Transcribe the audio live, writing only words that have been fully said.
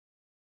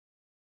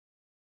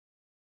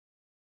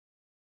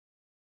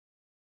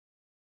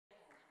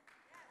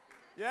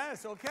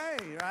Yes, okay,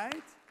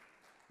 right?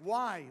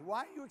 Why? Why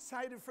are you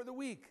excited for the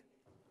week?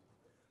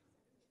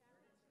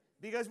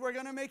 Because we're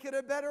going to make it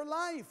a better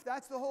life.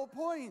 That's the whole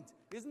point.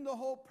 Isn't the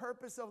whole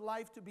purpose of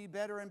life to be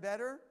better and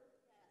better?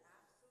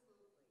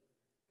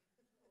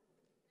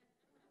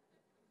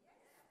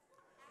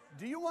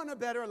 Do you want a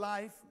better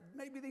life?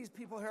 Maybe these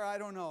people here, I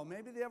don't know.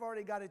 Maybe they've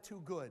already got it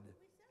too good.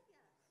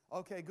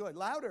 Okay, good.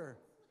 Louder.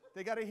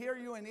 They got to hear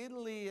you in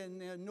Italy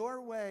and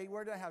Norway.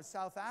 Where do I have?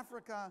 South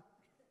Africa.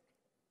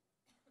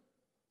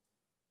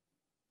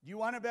 Do you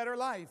want a better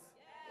life?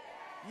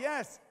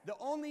 Yes. The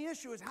only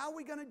issue is how are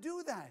we going to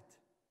do that?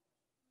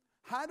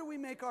 How do we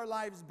make our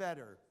lives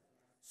better?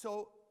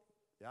 So,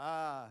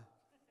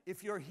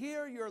 if you're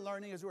here, you're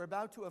learning, as we're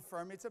about to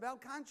affirm, it's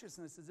about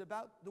consciousness. It's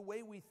about the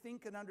way we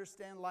think and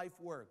understand life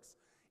works.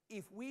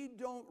 If we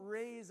don't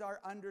raise our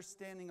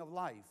understanding of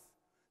life,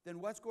 then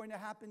what's going to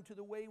happen to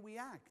the way we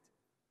act?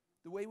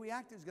 The way we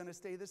act is going to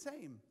stay the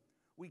same.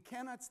 We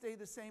cannot stay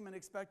the same and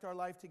expect our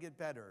life to get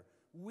better.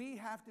 We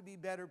have to be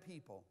better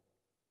people.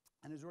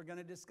 And as we're going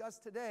to discuss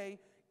today,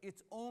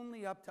 it's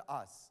only up to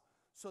us.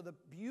 So the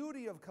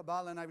beauty of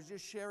Kabbalah, and I was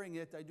just sharing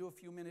it, I do a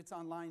few minutes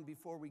online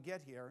before we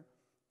get here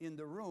in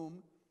the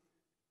room.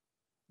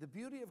 The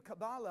beauty of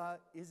Kabbalah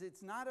is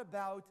it's not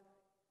about,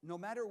 no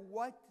matter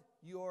what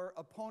your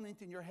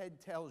opponent in your head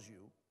tells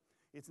you,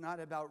 it's not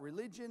about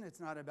religion, it's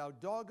not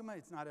about dogma,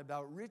 it's not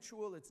about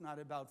ritual, it's not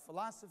about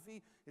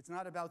philosophy, it's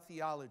not about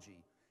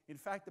theology. In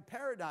fact, the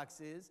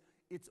paradox is,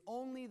 it's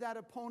only that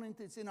opponent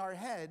that's in our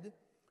head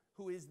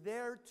who is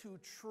there to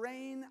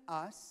train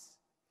us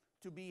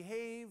to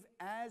behave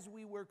as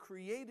we were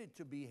created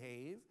to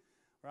behave,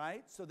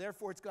 right? So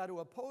therefore it's got to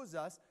oppose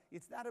us.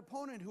 It's that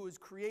opponent who has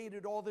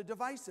created all the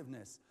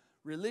divisiveness.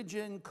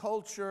 Religion,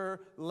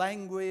 culture,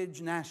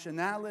 language,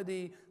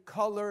 nationality,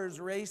 colors,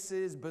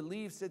 races,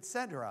 beliefs,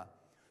 etc.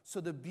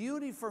 So the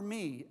beauty for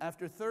me,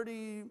 after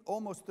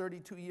almost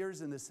 32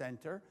 years in the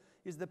center,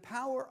 is the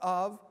power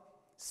of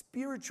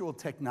spiritual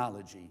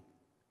technology.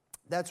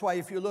 That's why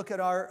if you look at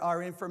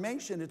our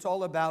information, it's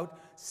all about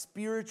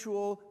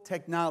spiritual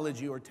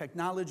technology or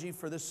technology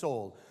for the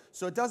soul.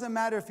 So it doesn't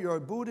matter if you're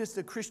a Buddhist,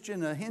 a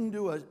Christian, a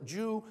Hindu, a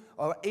Jew,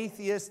 or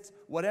atheist,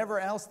 whatever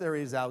else there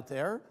is out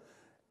there,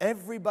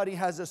 everybody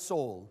has a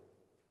soul.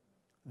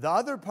 The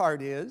other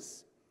part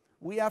is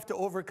we have to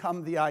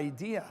overcome the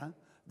idea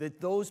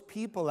that those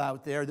people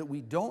out there that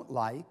we don't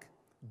like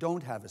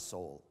don't have a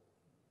soul.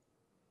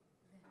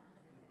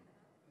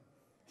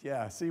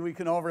 Yeah, see, we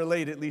can all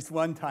relate at least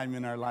one time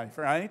in our life,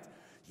 right?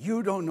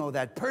 You don't know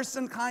that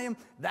person, Chaim.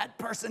 That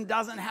person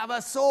doesn't have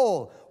a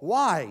soul.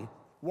 Why?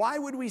 Why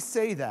would we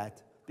say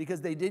that? Because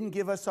they didn't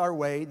give us our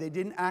way. They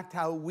didn't act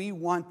how we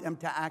want them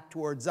to act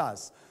towards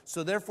us.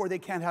 So therefore, they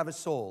can't have a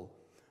soul.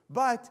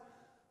 But,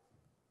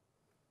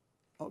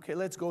 okay,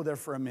 let's go there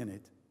for a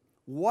minute.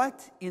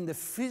 What in the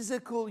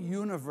physical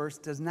universe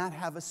does not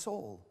have a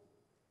soul?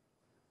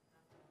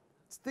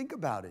 Let's think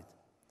about it.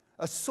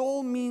 A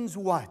soul means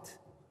what?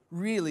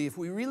 Really, if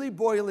we really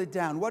boil it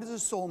down, what does a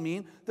soul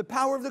mean? The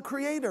power of the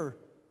Creator.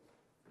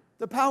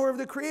 The power of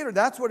the Creator.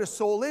 That's what a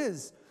soul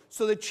is.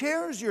 So the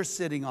chairs you're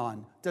sitting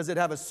on, does it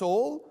have a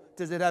soul?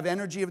 Does it have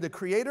energy of the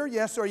Creator?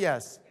 Yes or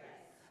yes?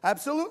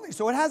 Absolutely.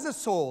 So it has a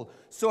soul.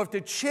 So if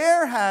the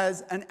chair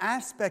has an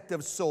aspect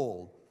of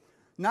soul,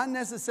 not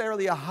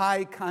necessarily a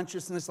high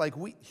consciousness like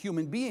we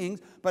human beings,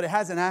 but it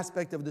has an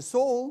aspect of the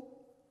soul.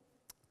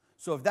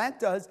 So if that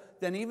does,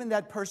 then even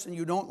that person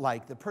you don't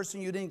like, the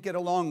person you didn't get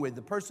along with,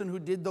 the person who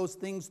did those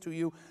things to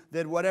you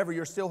that whatever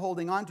you're still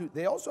holding on to,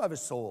 they also have a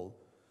soul.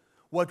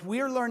 What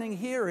we're learning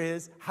here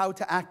is how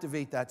to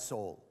activate that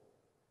soul.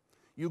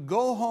 You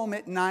go home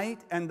at night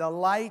and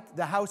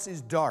the house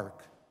is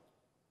dark.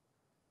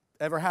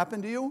 Ever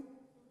happened to you?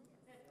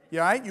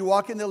 Yeah, right? You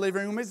walk in the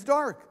living room, it's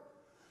dark.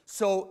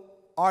 So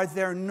are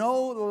there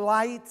no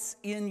lights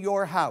in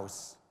your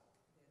house?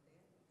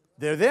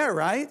 They're there,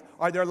 right?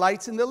 Are there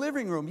lights in the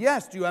living room?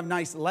 Yes. Do you have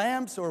nice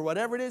lamps or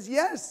whatever it is?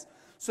 Yes.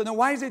 So then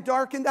why is it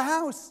dark in the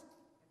house?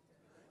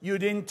 You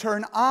didn't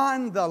turn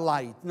on the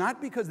light,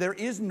 not because there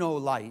is no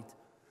light.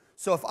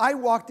 So if I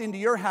walked into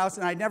your house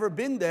and I'd never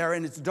been there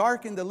and it's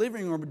dark in the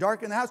living room,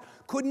 dark in the house,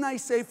 couldn't I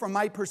say from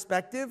my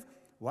perspective,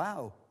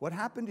 wow, what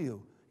happened to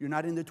you? You're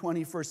not in the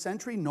 21st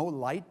century? No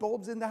light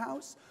bulbs in the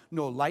house?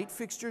 No light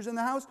fixtures in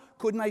the house?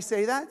 Couldn't I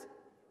say that?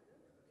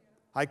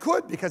 I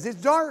could because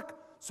it's dark.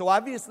 So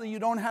obviously you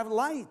don't have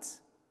lights.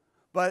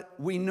 But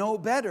we know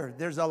better.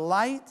 There's a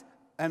light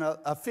and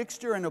a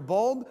fixture and a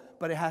bulb,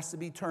 but it has to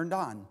be turned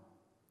on.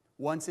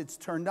 Once it's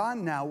turned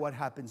on, now what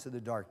happens to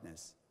the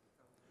darkness?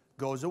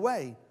 Goes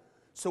away.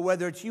 So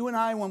whether it's you and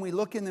I when we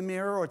look in the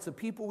mirror, or it's the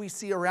people we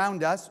see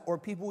around us, or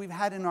people we've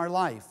had in our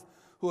life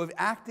who have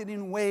acted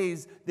in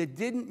ways that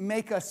didn't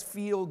make us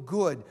feel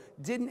good,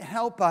 didn't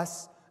help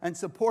us and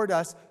support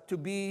us to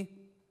be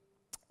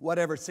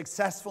whatever,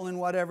 successful in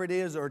whatever it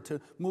is, or to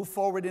move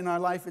forward in our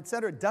life,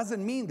 etc.,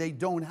 doesn't mean they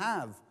don't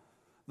have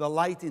the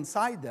light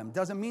inside them.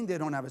 Doesn't mean they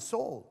don't have a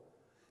soul.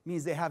 It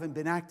means they haven't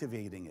been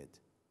activating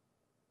it.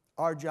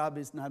 Our job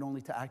is not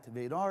only to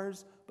activate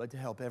ours, but to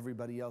help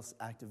everybody else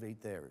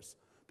activate theirs.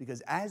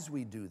 Because as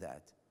we do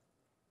that,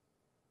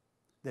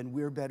 then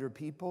we're better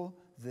people,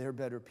 they're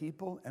better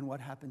people, and what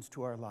happens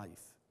to our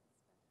life?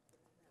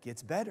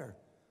 Gets better.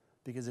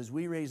 Because as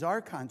we raise our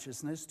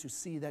consciousness to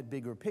see that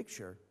bigger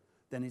picture,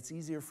 then it's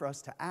easier for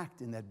us to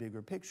act in that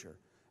bigger picture.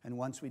 And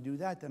once we do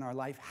that, then our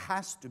life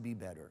has to be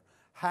better.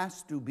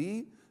 Has to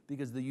be,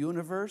 because the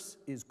universe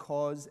is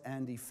cause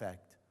and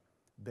effect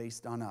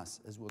based on us,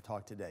 as we'll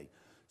talk today.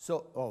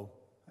 So,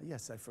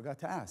 yes, I forgot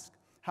to ask.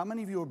 How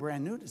many of you are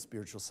brand new to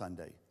Spiritual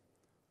Sunday?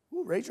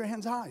 Ooh, raise your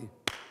hands high.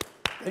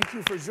 Thank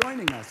you for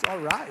joining us. All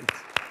right.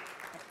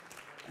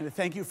 And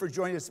thank you for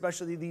joining us,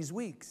 especially these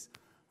weeks,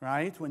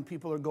 right? When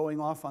people are going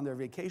off on their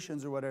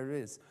vacations or whatever it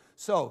is.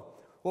 So,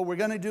 what we're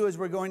going to do is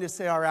we're going to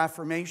say our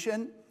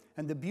affirmation.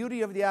 And the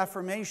beauty of the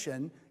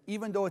affirmation,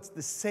 even though it's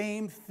the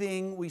same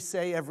thing we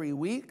say every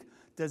week,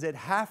 does it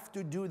have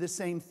to do the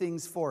same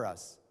things for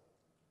us?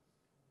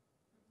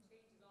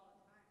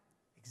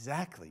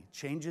 Exactly.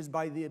 Changes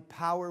by the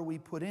power we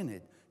put in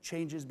it.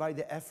 Changes by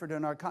the effort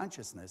in our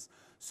consciousness.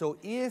 So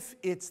if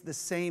it's the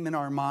same in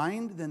our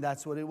mind, then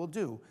that's what it will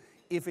do.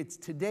 If it's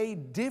today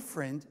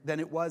different than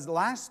it was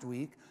last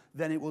week,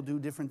 then it will do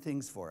different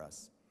things for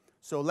us.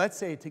 So let's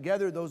say it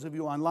together. Those of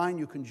you online,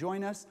 you can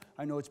join us.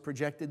 I know it's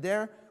projected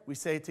there. We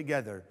say it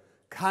together.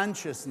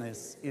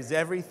 Consciousness is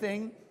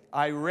everything.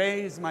 I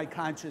raise my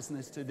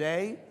consciousness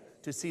today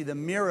to see the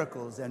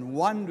miracles and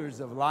wonders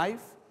of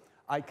life.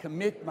 I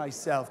commit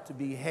myself to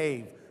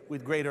behave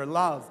with greater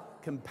love,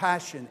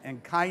 compassion,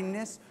 and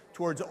kindness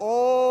towards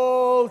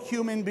all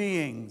human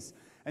beings.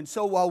 And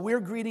so while we're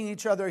greeting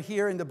each other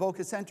here in the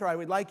Boca Center, I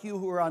would like you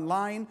who are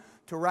online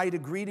to write a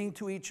greeting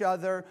to each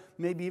other,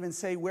 maybe even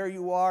say where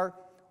you are,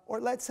 or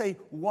let's say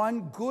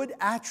one good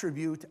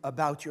attribute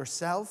about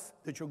yourself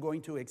that you're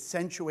going to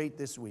accentuate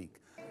this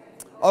week.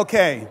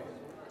 Okay,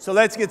 so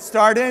let's get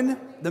started.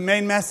 The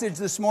main message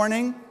this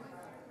morning.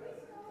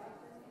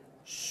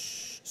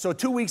 So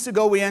 2 weeks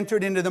ago, we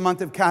entered into the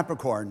month of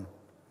Capricorn.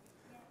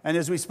 And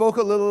as we spoke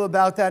a little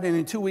about that, and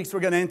in 2 weeks, we're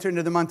going to enter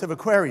into the month of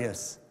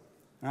Aquarius.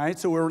 All right,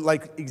 so we're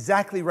like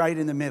exactly right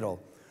in the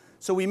middle.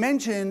 So we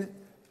mentioned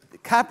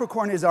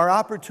Capricorn is our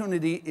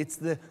opportunity. It's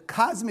the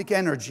cosmic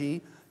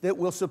energy that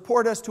will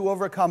support us to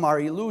overcome our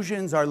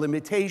illusions, our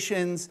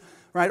limitations,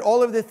 right?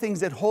 All of the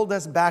things that hold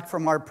us back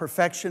from our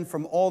perfection,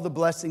 from all the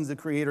blessings the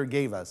Creator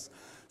gave us.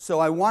 So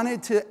I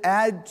wanted to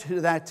add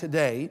to that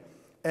today,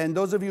 and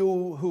those of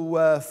you who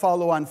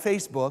follow on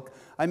Facebook,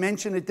 I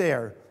mentioned it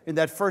there in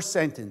that first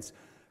sentence.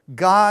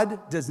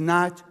 God does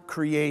not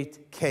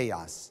create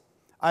chaos.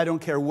 I don't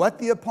care what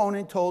the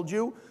opponent told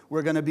you.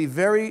 We're going to be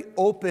very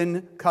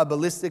open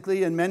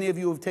Kabbalistically, and many of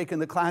you have taken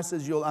the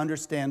classes, you'll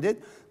understand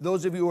it.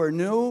 Those of you who are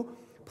new,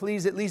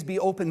 please at least be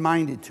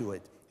open-minded to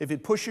it. If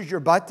it pushes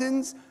your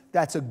buttons,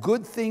 that's a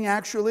good thing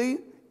actually,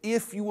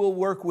 if you will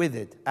work with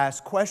it.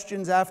 Ask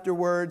questions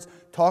afterwards,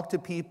 talk to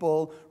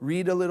people,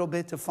 read a little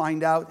bit to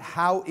find out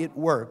how it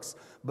works.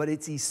 But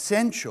it's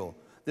essential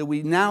that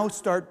we now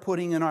start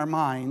putting in our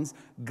minds,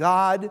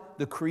 God,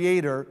 the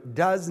Creator,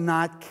 does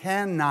not,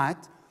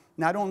 cannot,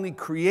 not only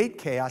create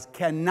chaos,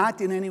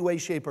 cannot in any way,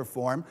 shape, or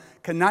form,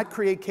 cannot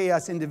create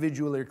chaos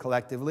individually or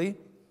collectively.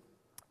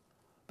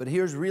 But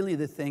here's really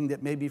the thing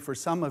that maybe for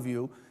some of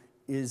you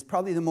is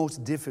probably the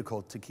most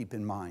difficult to keep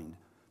in mind,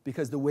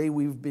 because the way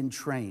we've been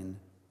trained,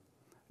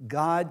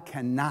 God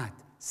cannot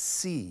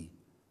see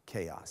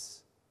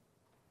chaos.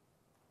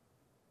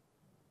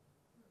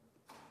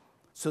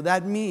 So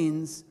that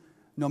means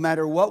no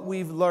matter what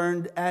we've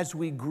learned as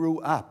we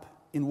grew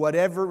up, in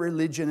whatever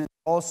religion, and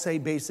all say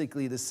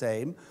basically the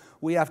same,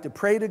 we have to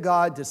pray to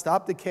God to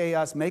stop the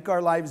chaos, make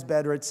our lives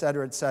better,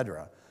 etc.,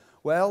 etc.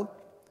 Well,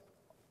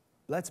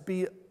 let's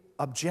be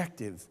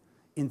objective.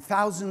 In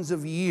thousands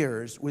of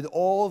years, with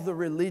all the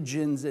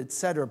religions,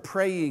 etc.,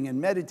 praying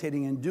and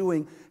meditating and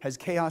doing, has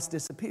chaos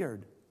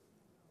disappeared?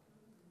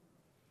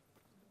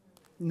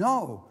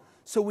 No.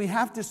 So we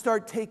have to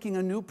start taking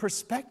a new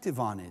perspective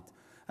on it.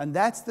 And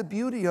that's the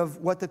beauty of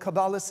what the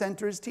Kabbalah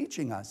Center is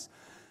teaching us.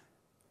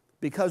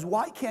 Because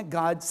why can't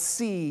God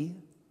see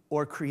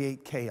or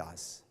create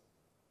chaos?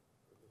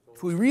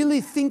 If we really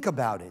think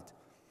about it,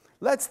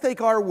 let's take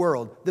our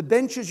world. The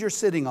benches you're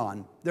sitting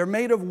on, they're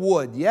made of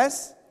wood,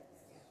 yes?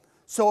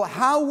 So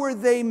how were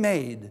they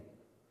made?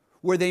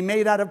 Were they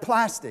made out of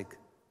plastic?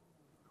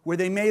 Were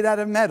they made out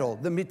of metal?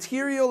 The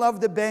material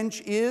of the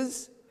bench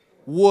is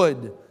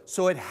wood.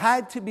 So it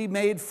had to be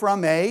made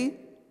from a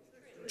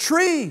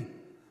tree,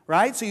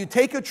 right? So you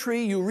take a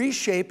tree, you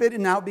reshape it,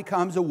 and now it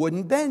becomes a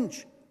wooden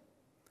bench.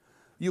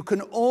 You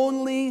can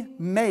only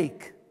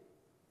make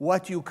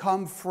what you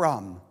come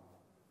from.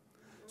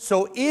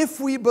 So if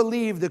we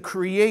believe the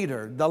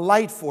Creator, the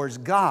light force,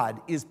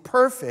 God, is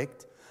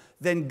perfect,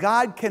 then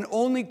God can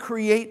only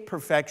create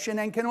perfection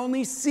and can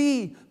only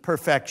see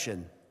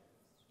perfection.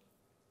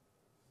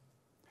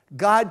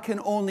 God can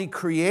only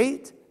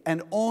create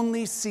and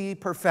only see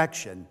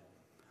perfection.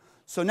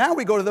 So now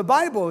we go to the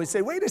Bible and we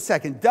say, wait a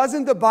second,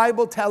 doesn't the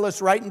Bible tell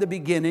us right in the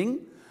beginning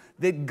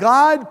that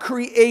God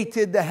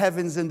created the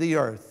heavens and the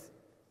earth?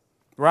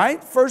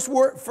 Right? First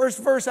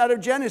verse out of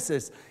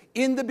Genesis.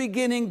 In the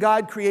beginning,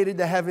 God created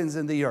the heavens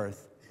and the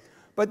earth.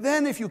 But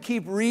then if you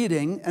keep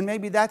reading, and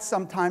maybe that's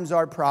sometimes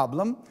our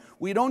problem,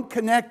 we don't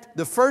connect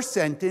the first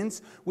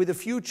sentence with a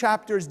few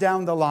chapters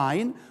down the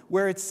line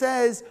where it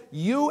says,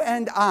 you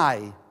and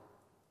I,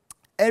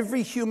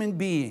 every human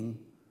being,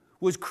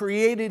 was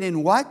created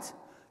in what?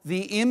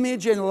 The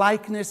image and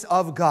likeness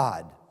of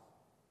God.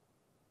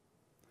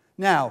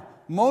 Now,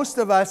 most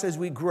of us as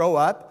we grow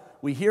up,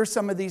 we hear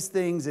some of these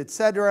things,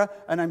 etc.,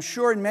 and I'm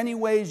sure in many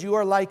ways you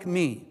are like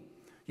me.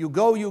 You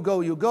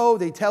go,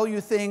 they tell you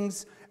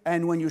things,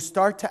 and when you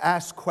start to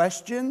ask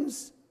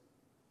questions,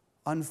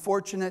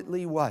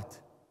 unfortunately, what?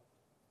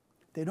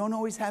 They don't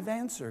always have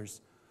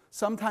answers.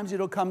 Sometimes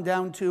it'll come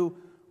down to,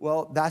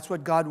 well, that's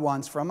what God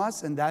wants from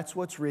us, and that's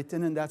what's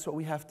written, and that's what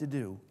we have to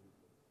do.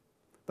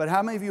 But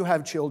how many of you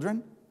have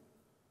children?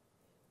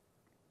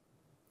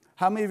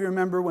 How many of you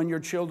remember when your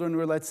children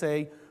were, let's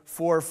say,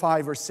 4 or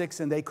 5 or 6,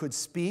 and they could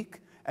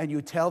speak, and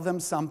you tell them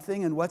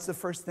something, and what's the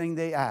first thing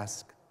they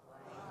ask?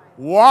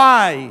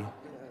 Why?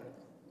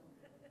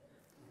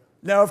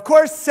 Now, of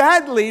course,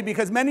 sadly,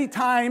 because many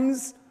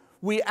times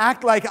we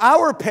act like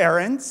our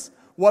parents,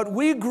 what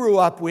we grew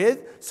up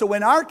with. So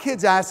when our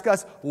kids ask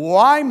us,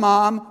 why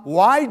mom,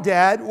 why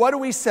dad, what do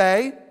we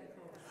say?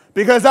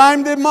 Because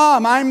I'm the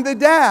mom, I'm the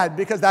dad,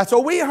 because that's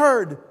what we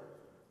heard,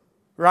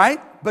 right?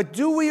 But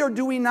do we or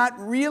do we not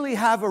really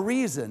have a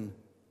reason?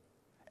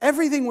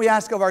 Everything we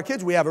ask of our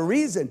kids, we have a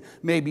reason.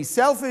 Maybe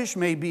selfish,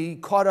 maybe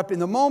caught up in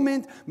the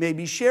moment,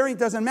 maybe sharing,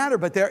 doesn't matter,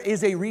 but there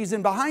is a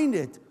reason behind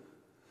it.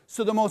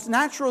 So the most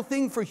natural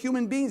thing for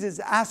human beings is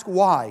to ask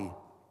why.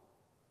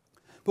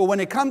 But when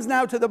it comes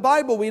now to the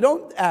Bible, we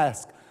don't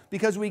ask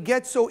because we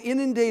get so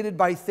inundated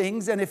by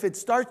things, and if it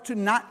starts to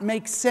not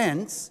make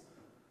sense,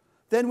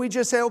 then we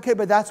just say, okay,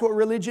 but that's what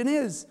religion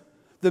is.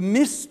 The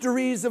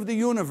mysteries of the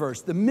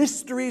universe, the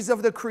mysteries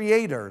of the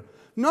Creator.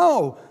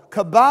 No,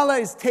 Kabbalah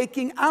is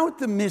taking out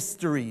the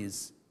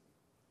mysteries.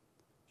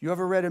 You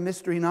ever read a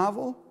mystery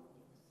novel?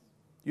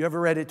 You ever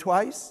read it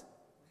twice?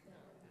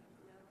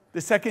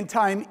 The second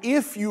time,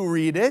 if you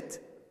read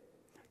it,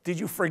 did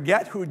you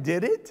forget who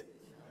did it?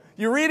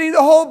 You're reading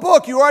the whole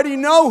book. You already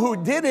know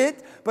who did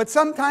it. But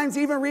sometimes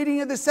even reading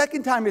it the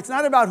second time, it's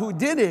not about who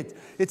did it.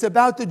 It's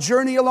about the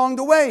journey along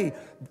the way.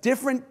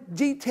 Different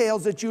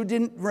details that you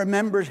didn't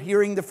remember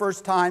hearing the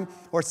first time,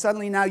 or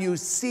suddenly now you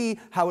see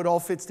how it all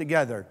fits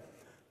together.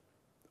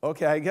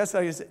 Okay, I guess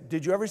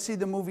did you ever see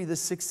the movie The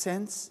Sixth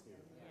Sense?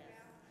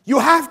 You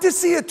have to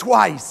see it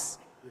twice.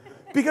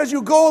 Because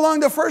you go along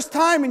the first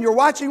time and you're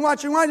watching,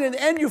 and in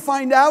the end you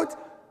find out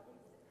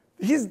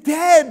he's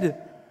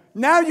dead.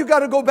 Now you got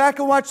to go back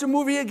and watch the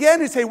movie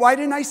again and say, why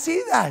didn't I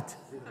see that?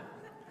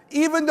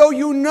 Even though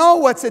you know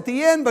what's at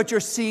the end, but you're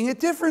seeing it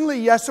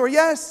differently, yes or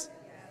yes?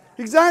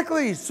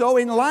 Exactly. So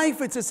in life,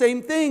 it's the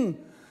same thing.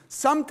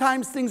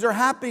 Sometimes things are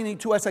happening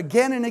to us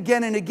again and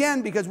again and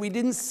again because we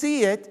didn't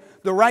see it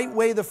the right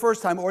way the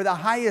first time or the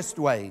highest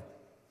way.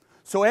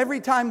 So every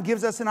time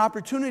gives us an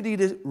opportunity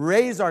to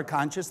raise our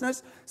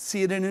consciousness,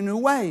 see it in a new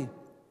way.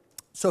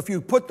 So if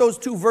you put those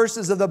two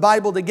verses of the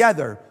Bible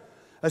together,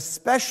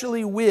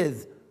 especially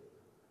with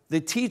the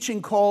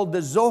teaching called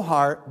the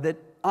Zohar that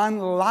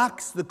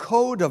unlocks the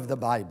code of the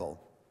Bible.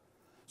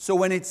 So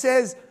when it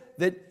says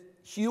that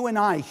you and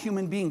I,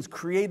 human beings,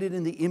 created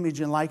in the image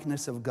and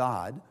likeness of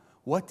God,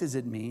 what does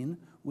it mean?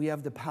 We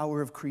have the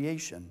power of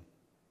creation.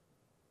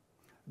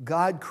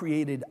 God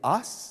created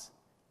us.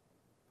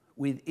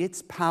 With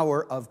its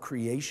power of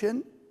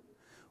creation,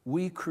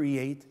 we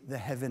create the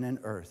heaven and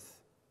earth.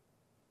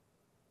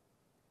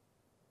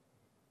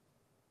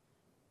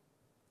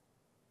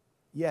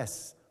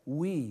 Yes,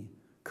 we,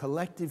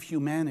 collective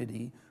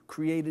humanity,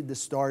 created the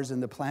stars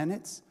and the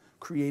planets,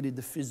 created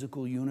the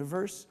physical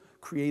universe,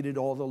 created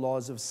all the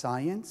laws of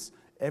science.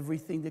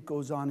 Everything that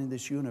goes on in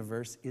this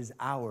universe is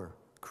our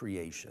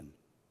creation.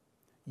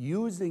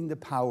 Using the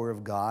power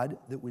of God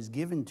that was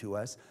given to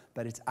us,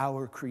 but it's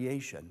our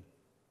creation.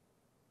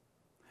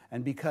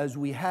 And because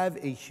we have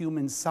a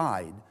human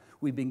side,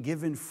 we've been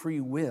given free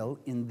will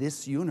in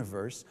this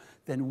universe,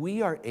 then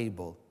we are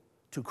able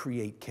to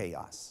create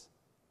chaos.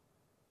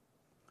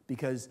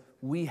 Because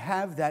we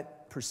have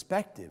that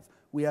perspective.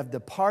 We have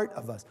the part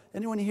of us.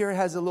 Anyone here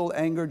has a little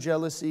anger,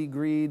 jealousy,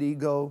 greed,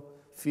 ego,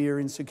 fear,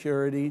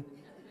 insecurity?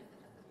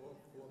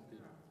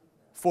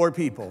 4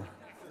 people.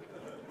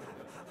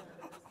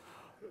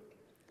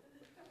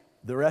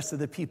 The rest of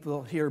the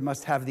people here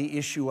must have the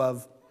issue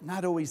of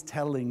not always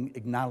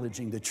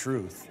acknowledging the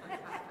truth,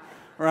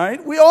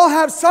 right? We all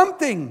have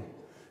something.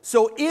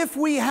 So if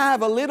we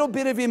have a little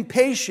bit of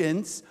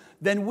impatience,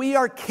 then we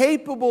are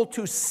capable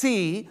to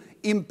see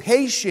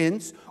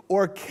impatience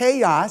or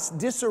chaos,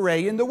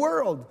 disarray in the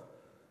world.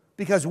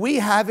 Because we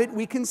have it,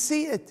 we can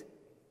see it.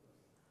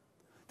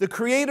 The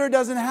Creator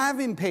doesn't have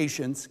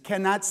impatience,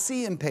 cannot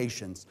see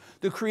impatience.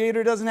 The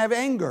Creator doesn't have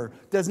anger,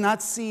 does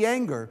not see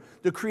anger.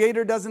 The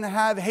Creator doesn't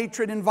have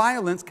hatred and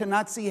violence,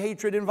 cannot see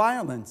hatred and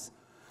violence.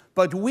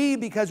 But we,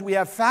 because we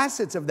have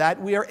facets of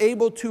that, we are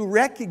able to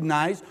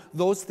recognize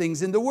those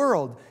things in the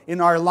world,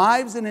 in our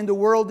lives and in the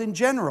world in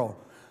general.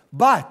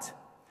 But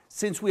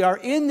since we are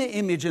in the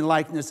image and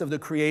likeness of the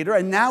Creator,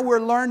 and now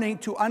we're learning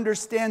to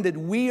understand that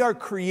we are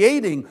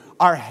creating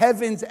our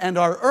heavens and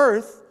our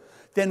earth,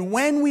 then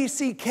when we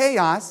see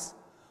chaos,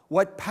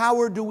 what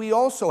power do we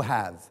also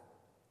have?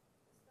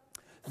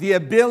 The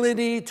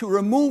ability to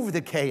remove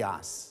the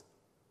chaos.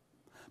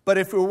 But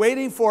if we're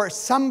waiting for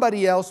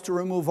somebody else to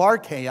remove our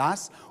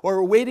chaos,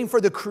 or we're waiting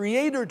for the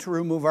Creator to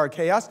remove our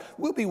chaos,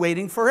 we'll be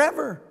waiting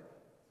forever.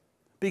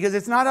 Because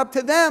it's not up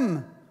to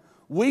them.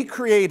 We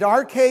create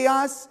our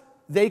chaos,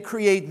 they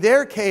create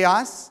their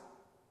chaos,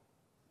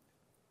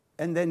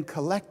 and then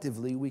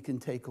collectively we can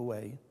take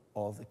away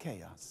all the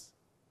chaos.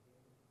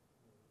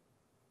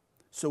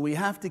 So we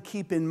have to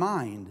keep in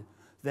mind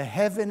the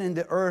heaven and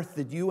the earth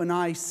that you and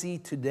I see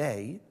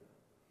today,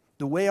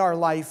 the way our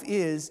life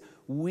is,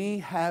 we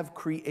have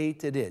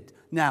created it.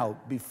 Now,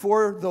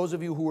 before those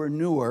of you who are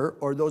newer,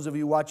 or those of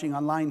you watching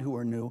online who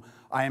are new,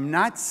 I am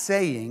not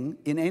saying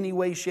in any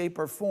way, shape,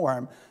 or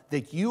form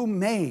that you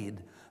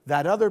made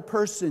that other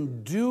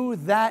person do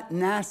that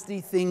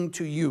nasty thing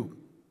to you.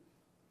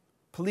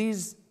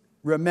 Please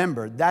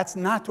remember, that's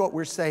not what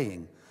we're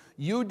saying.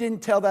 You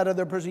didn't tell that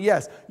other person,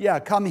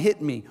 come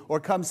hit me, or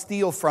come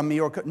steal from me,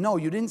 no,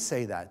 you didn't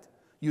say that.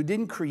 You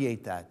didn't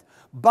create that.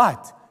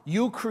 But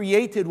you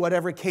created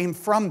whatever came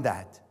from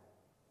that.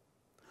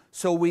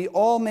 So we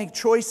all make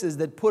choices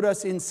that put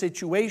us in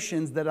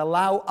situations that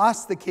allow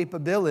us the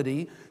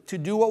capability to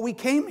do what we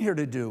came here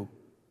to do.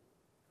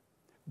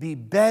 Be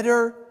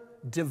better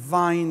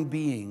divine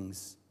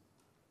beings.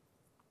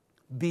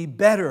 Be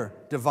better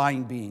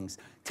divine beings.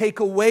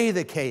 Take away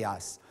the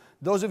chaos.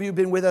 Those of you who've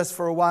been with us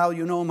for a while,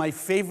 you know my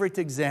favorite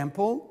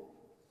example.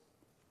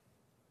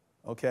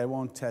 Okay, I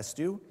won't test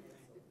you.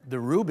 The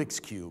Rubik's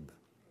Cube.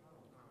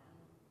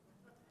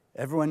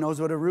 Everyone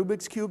knows what a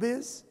Rubik's Cube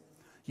is?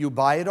 You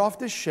buy it off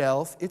the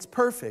shelf. It's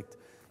perfect.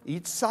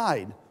 Each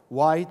side,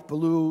 white,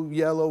 blue,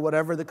 yellow,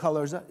 whatever the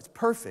colors are, it's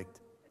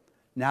perfect.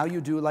 Now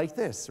you do like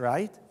this,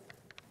 right?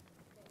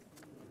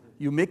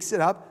 You mix it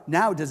up.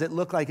 Now, does it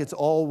look like it's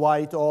all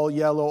white, all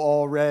yellow,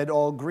 all red,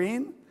 all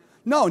green?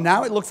 No,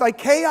 now it looks like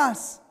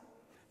chaos.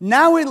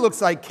 Now it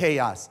looks like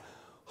chaos.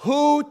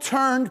 Who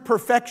turned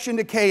perfection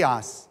to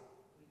chaos?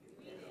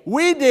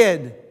 We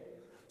did.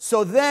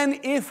 So then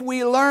if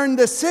we learn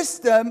the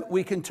system,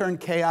 we can turn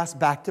chaos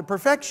back to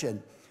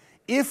perfection.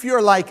 If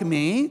you're like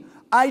me,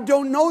 I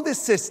don't know the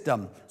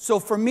system. So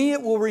for me,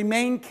 it will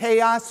remain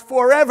chaos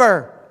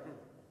forever.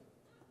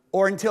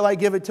 Or until I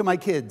give it to my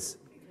kids.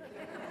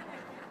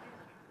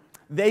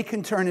 They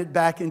can turn it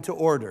back into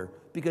order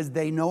because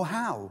they know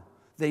how.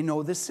 They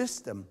know the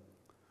system.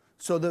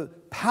 So the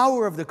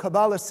power of the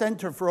Kabbalah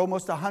Center for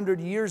almost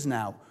 100 years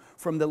now,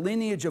 from the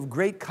lineage of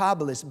great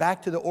Kabbalists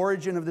back to the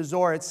origin of the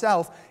Zohar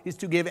itself, is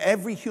to give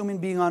every human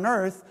being on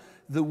earth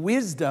the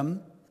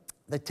wisdom,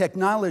 the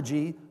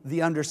technology,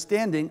 the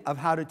understanding of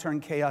how to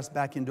turn chaos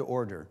back into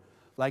order,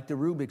 like the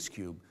Rubik's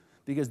Cube,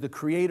 because the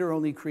Creator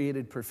only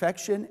created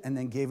perfection and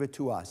then gave it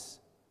to us.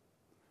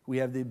 We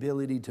have the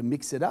ability to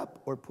mix it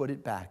up or put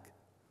it back.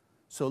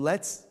 So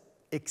let's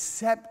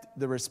accept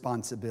the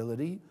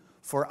responsibility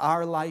for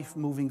our life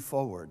moving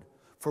forward,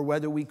 for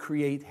whether we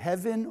create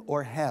heaven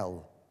or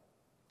hell,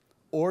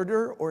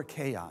 order or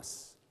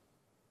chaos.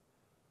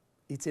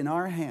 It's in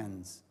our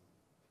hands.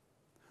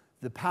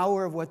 The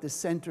power of what the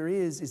center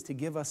is to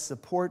give us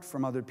support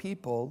from other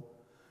people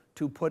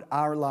to put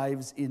our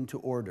lives into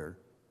order.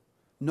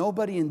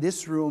 Nobody in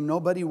this room,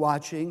 nobody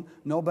watching,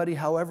 nobody,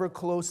 however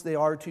close they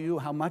are to you,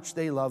 how much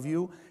they love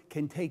you,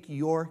 can take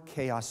your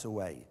chaos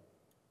away.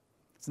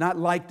 It's not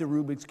like the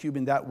Rubik's Cube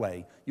in that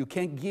way. You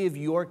can't give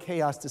your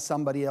chaos to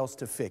somebody else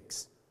to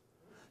fix.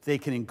 They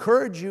can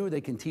encourage you,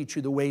 they can teach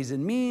you the ways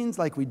and means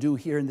like we do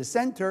here in the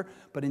center,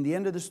 but in the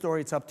end of the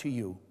story, it's up to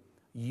you.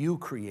 You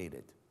create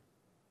it.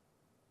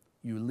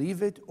 You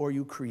leave it or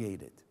you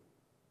create it.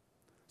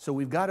 So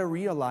we've got to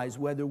realize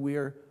whether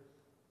we're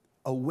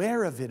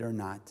aware of it or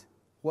not.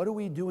 What are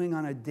we doing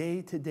on a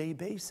day-to-day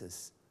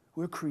basis?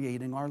 We're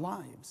creating our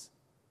lives.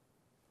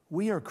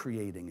 We are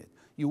creating it.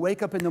 You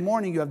wake up in the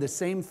morning, you have the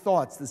same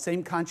thoughts, the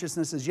same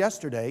consciousness as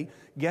yesterday.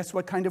 Guess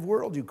what kind of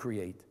world you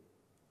create?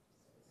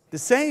 The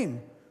same.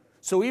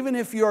 So even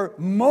if you're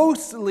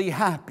mostly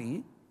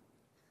happy,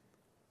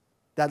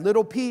 that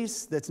little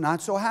piece that's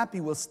not so happy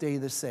will stay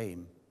the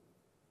same.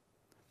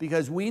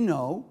 Because we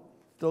know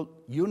the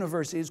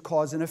universe is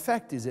cause and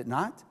effect, is it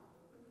not?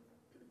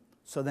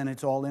 So then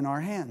it's all in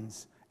our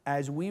hands.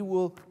 As we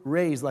will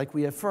raise, like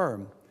we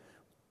affirm,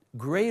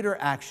 greater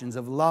actions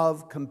of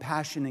love,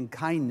 compassion, and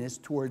kindness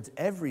towards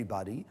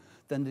everybody,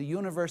 then the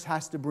universe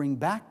has to bring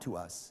back to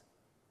us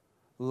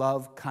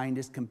love,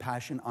 kindness,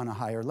 compassion on a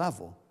higher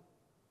level.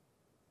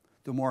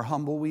 The more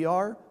humble we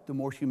are, the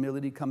more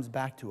humility comes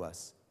back to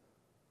us.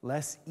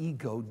 Less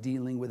ego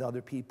dealing with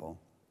other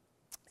people,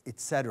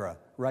 etc.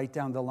 Right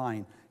down the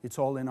line. It's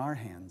all in our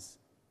hands.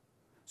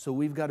 So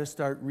we've got to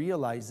start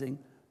realizing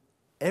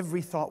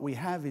every thought we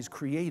have is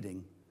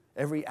creating.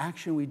 Every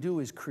action we do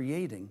is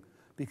creating.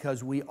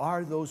 Because we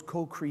are those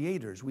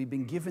co-creators. We've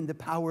been given the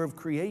power of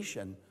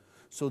creation.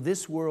 So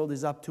this world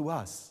is up to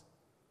us.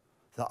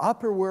 The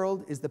upper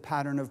world is the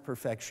pattern of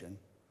perfection.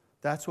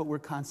 That's what we're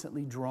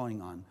constantly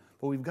drawing on.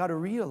 But we've got to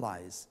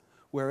realize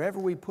wherever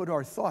we put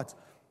our thoughts.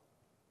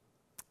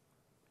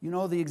 You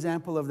know the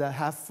example of the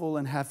half full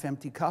and half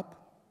empty cup?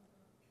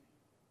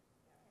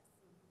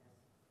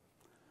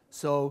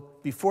 So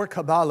before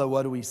Kabbalah,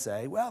 what do we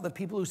say? Well, the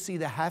people who see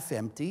the half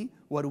empty,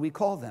 what do we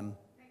call them?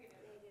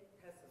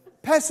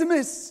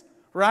 Pessimists,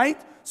 right?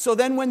 So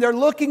then when they're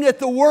looking at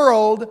the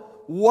world,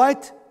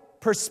 what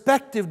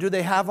perspective do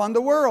they have on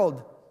the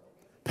world?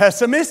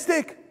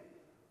 Pessimistic,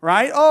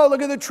 right? Oh,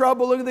 look at the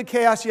trouble, look at the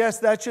chaos. Yes,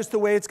 that's just the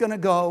way it's going to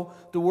go.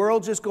 The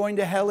world's just going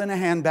to hell in a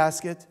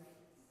handbasket.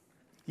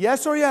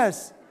 Yes or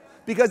yes?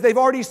 Because they've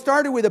already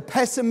started with a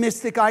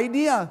pessimistic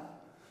idea.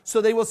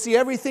 So they will see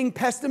everything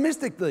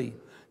pessimistically.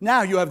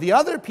 Now you have the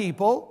other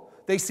people,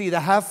 they see the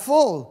half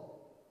full.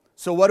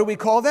 So what do we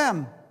call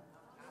them?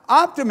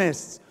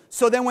 Optimists.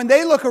 So then when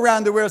they look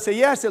around the world, say,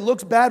 yes, it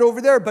looks bad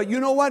over there, but you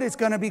know what? It's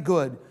going to be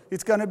good.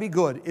 It's going to be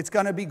good. It's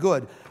going to be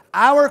good.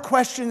 Our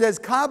question as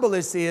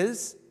Kabbalists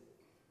is,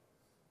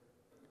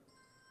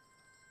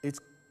 it's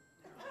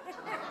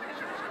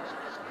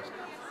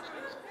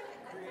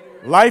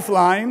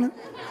Lifeline,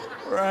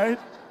 right?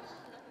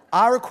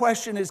 Our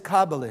question as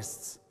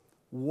Kabbalists,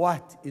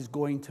 what is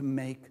going to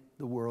make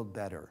the world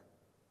better?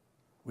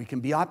 We can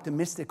be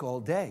optimistic all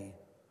day,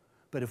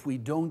 but if we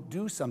don't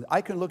do something,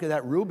 I can look at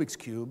that Rubik's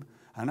Cube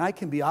and I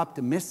can be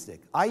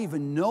optimistic. I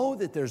even know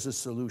that there's a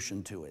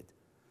solution to it.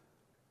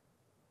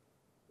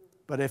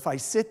 But if I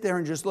sit there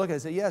and just look, I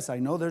say, yes, I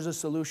know there's a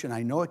solution.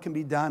 I know it can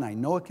be done. I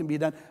know it can be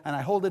done. And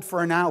I hold it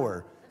for an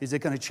hour. Is it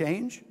going to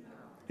change?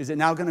 Is it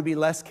now going to be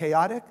less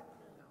chaotic?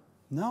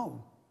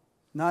 No,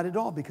 not at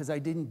all, because I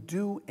didn't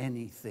do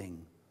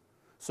anything.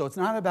 So it's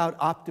not about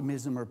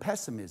optimism or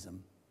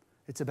pessimism.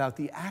 It's about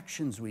the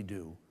actions we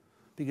do,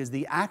 because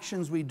the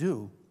actions we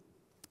do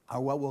are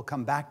what will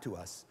come back to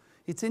us.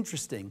 It's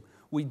interesting.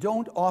 We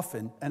don't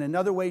often, and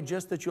another way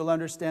just that you'll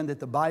understand that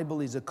the Bible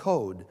is a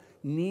code,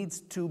 needs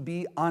to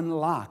be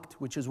unlocked,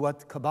 which is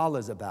what Kabbalah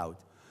is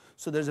about.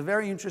 So there's a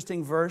very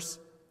interesting verse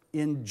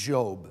in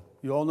Job.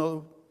 You all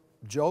know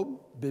Job,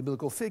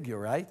 biblical figure,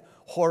 right?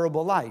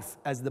 Horrible life,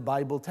 as the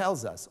Bible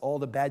tells us, all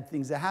the bad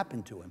things that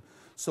happened to him.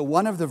 So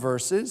one of the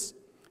verses,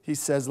 he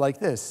says like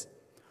this,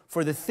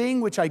 "For the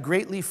thing which I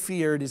greatly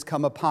feared is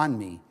come upon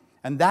me,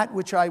 and that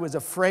which I was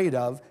afraid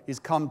of is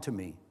come to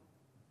me."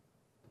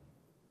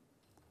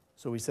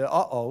 So we say,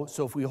 uh-oh,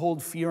 so if we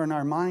hold fear in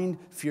our mind,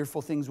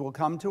 fearful things will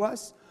come to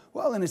us?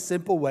 Well, in a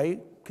simple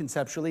way,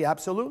 conceptually,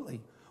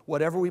 absolutely.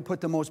 Whatever we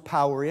put the most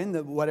power in,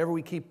 whatever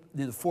we keep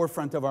in the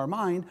forefront of our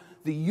mind,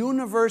 the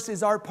universe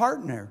is our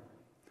partner.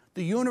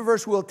 The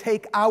universe will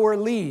take our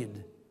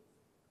lead.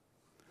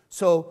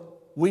 So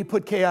we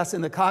put chaos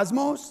in the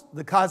cosmos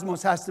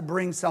has to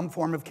bring some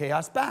form of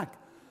chaos back.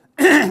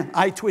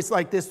 I twist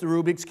like this the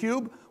Rubik's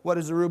Cube. What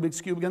is the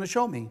Rubik's Cube going to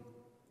show me?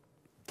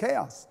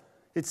 Chaos.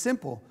 It's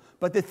simple.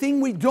 But the thing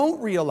we don't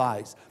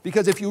realize,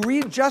 because if you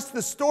read just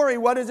the story,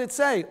 what does it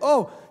say?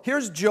 Oh,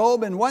 here's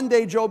Job, and one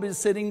day Job is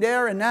sitting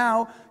there, and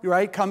now,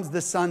 right, comes the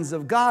sons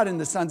of God and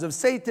the sons of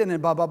Satan,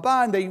 and blah, blah,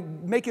 blah, and they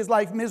make his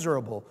life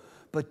miserable.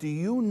 But do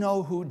you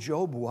know who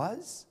Job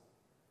was?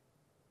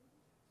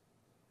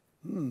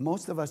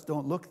 Most of us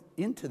don't look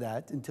into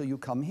that until you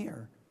come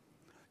here.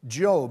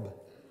 Job,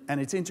 and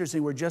it's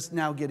interesting, we're just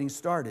now getting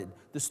started.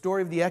 The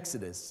story of the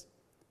Exodus.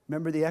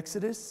 Remember the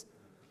Exodus?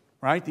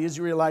 Right? The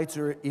Israelites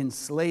are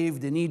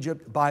enslaved in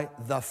Egypt by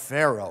the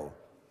Pharaoh.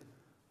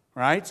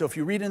 Right? So if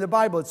you read in the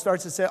Bible, it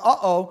starts to say,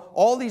 uh-oh,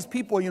 all these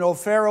people, you know,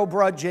 Pharaoh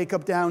brought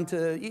Jacob down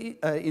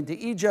into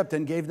Egypt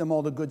and gave them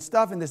all the good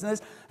stuff and this and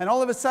this. And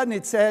all of a sudden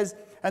it says,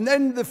 and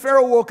then the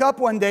Pharaoh woke up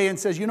one day and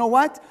says, you know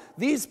what?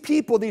 These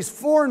people, these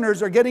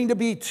foreigners are getting to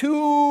be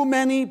too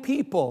many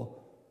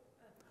people.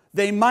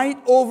 They might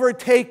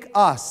overtake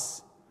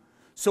us.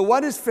 So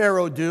what does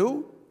Pharaoh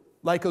do?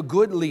 Like a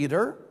good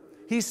leader,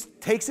 he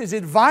takes his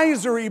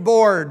advisory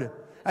board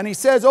and he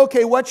says,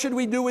 okay, what should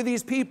we do with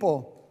these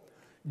people?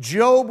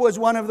 Job was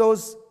one of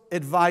those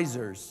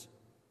advisors.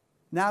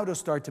 Now it'll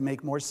start to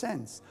make more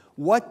sense.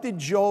 What did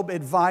Job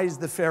advise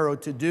the Pharaoh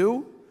to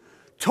do?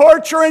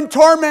 Torture and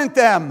torment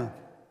them.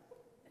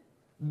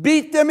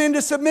 Beat them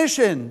into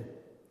submission.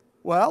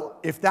 Well,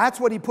 if that's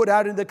what he put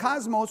out in the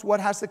cosmos,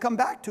 what has to come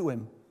back to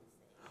him?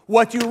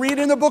 What you read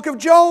in the book of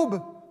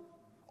Job.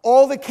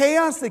 All the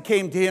chaos that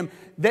came to him.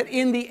 That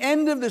in the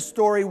end of the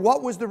story,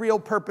 what was the real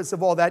purpose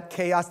of all that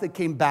chaos that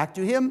came back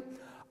to him?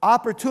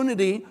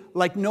 Opportunity,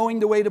 like knowing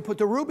the way to put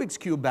the Rubik's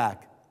Cube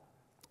back.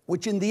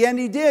 Which in the end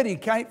he did. He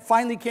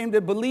finally came to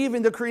believe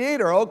in the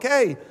Creator.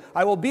 Okay,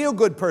 I will be a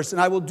good person.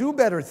 I will do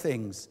better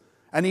things.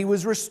 And he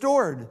was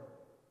restored.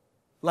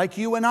 Like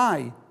you and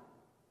I.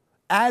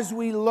 As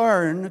we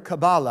learn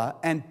Kabbalah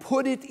and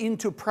put it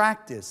into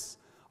practice,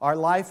 our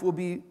life will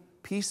be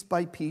piece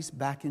by piece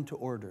back into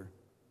order.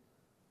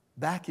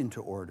 Back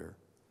into order.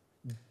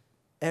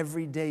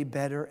 Every day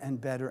better and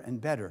better and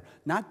better.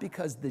 Not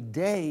because the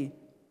day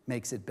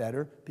makes it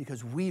better,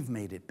 because we've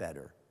made it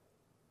better.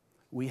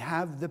 We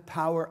have the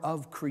power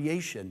of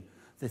creation.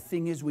 The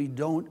thing is, we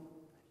don't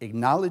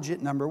acknowledge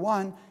it, number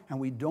one, and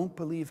we don't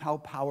believe how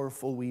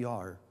powerful we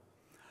are.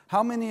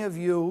 How many of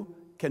you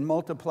can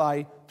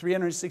multiply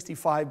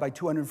 365 by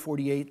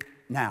 248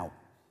 now?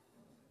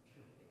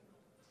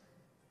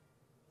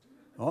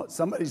 Oh,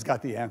 somebody's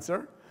got the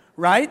answer,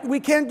 right? We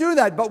can't do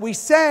that, but we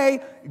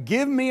say,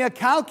 give me a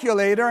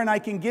calculator and I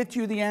can get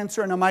you the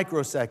answer in a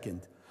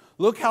microsecond.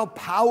 Look how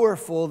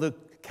powerful the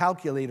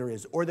calculator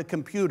is, or the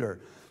computer.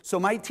 So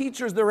my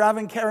teachers, the Rav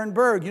and Karen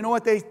Berg, you know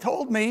what they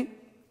told me?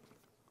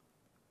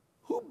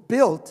 Who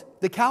built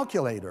the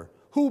calculator?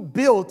 Who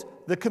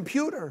built the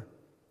computer?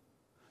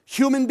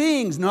 Human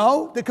beings,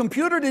 no. The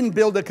computer didn't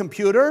build the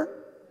computer.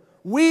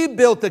 We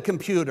built the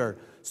computer.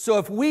 So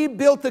if we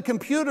built the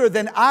computer,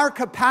 then our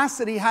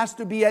capacity has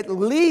to be at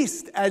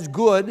least as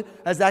good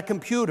as that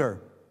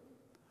computer.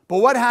 But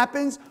what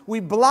happens? We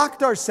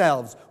blocked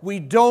ourselves. We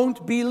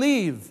don't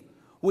believe.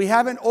 We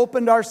haven't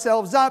opened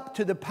ourselves up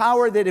to the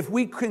power that if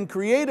we can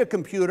create a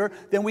computer,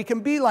 then we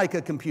can be like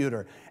a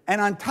computer.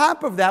 And on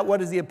top of that, what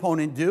does the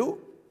opponent do?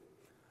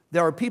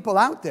 There are people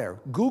out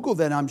there. Google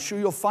them. I'm sure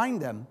you'll find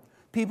them.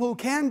 People who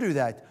can do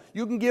that.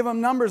 You can give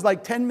them numbers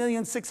like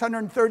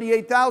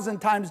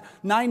 10,638,000 times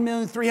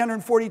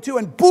 9,342,000,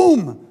 and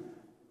boom!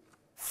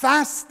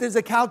 Fast as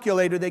a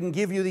calculator, they can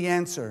give you the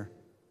answer.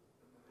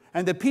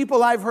 And the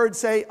people I've heard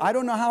say, I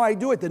don't know how I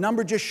do it. The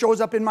number just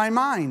shows up in my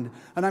mind,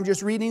 and I'm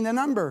just reading the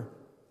number.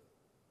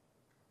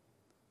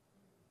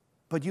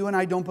 But you and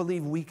I don't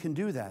believe we can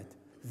do that.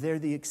 They're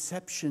the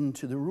exception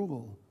to the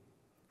rule.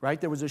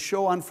 Right? There was a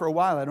show on for a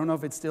while, I don't know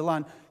if it's still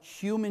on,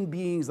 human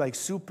beings like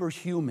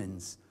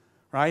superhumans.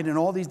 Right? And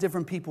all these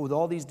different people with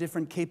all these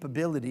different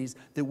capabilities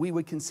that we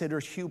would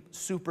consider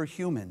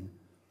superhuman.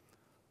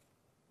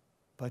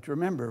 But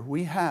remember,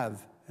 we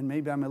have, and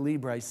maybe I'm a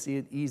Libra, I see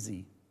it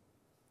easy.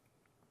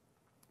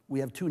 We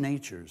have two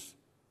natures.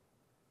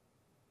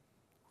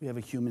 We have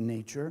a human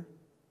nature.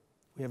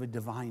 We have a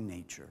divine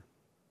nature.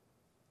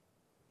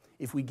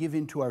 If we give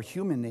into our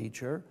human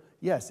nature,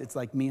 yes, it's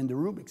like me and the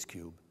Rubik's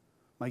Cube.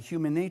 My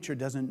human nature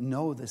doesn't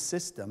know the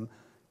system.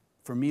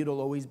 For me, it'll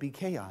always be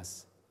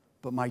chaos.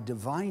 But my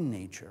divine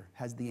nature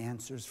has the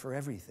answers for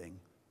everything,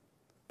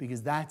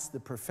 because that's the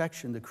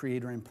perfection the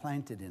Creator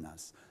implanted in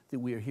us, that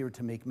we are here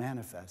to make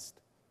manifest.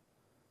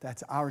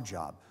 That's our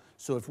job.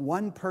 So if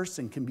one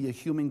person can be a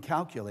human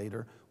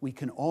calculator, we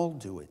can all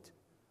do it.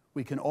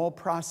 We can all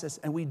process,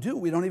 and we do.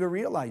 We don't even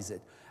realize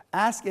it.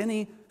 Ask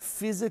any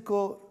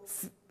physiological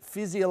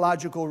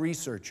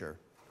researcher.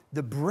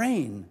 The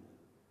brain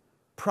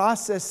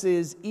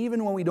processes,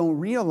 even when we don't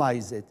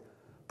realize it,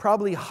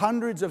 probably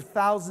hundreds of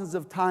thousands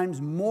of times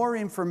more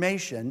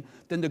information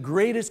than the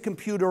greatest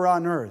computer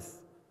on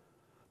earth.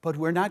 But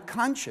we're not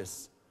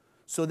conscious.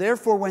 So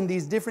therefore, when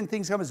these different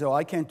things come, we say, oh,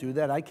 I can't do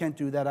that, I can't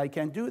do that, I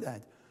can't do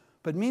that.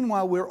 But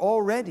meanwhile, we're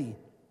already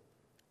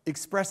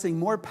expressing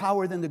more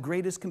power than the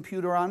greatest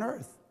computer on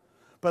earth.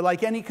 But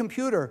like any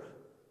computer,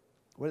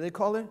 what do they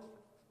call it?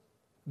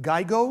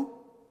 GIGO?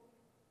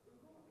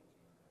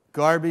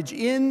 Garbage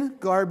in,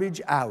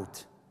 garbage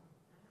out.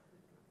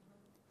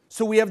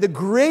 So we have the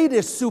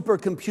greatest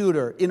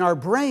supercomputer in our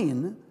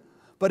brain,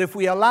 but if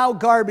we allow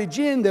garbage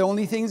in, the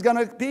only thing it's going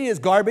to be is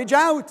garbage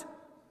out.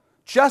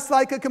 Just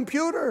like a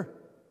computer.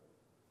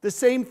 The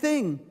same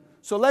thing.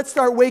 So let's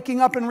start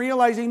waking up and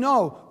realizing,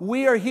 no,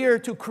 we are here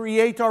to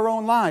create our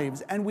own lives,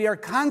 and we are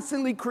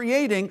constantly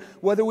creating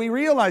whether we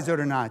realize it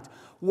or not.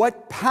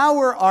 What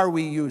power are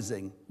we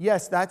using?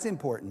 Yes, that's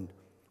important.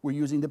 We're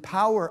using the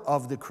power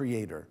of the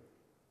Creator.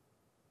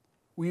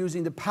 We're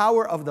using the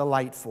power of the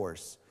light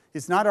force.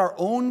 It's not our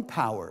own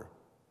power,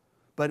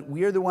 but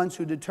we're the ones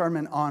who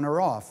determine on or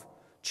off,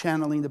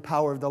 channeling the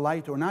power of the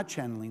light or not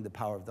channeling the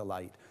power of the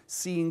light,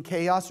 seeing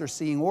chaos or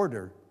seeing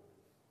order.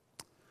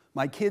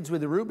 My kids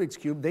with the Rubik's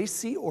Cube, they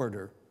see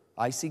order.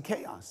 I see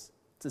chaos.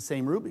 It's the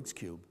same Rubik's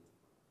Cube.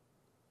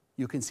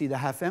 You can see the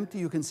half empty,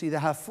 you can see the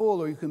half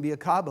full, or you can be a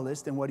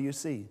Kabbalist, and what do you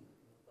see?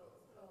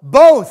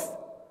 Both.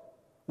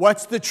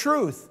 What's the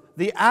truth?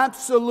 The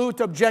absolute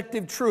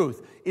objective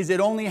truth. Is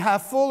it only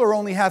half full or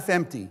only half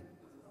empty?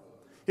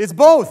 It's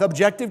both,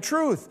 objective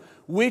truth.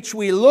 Which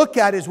we look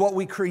at is what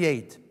we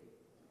create.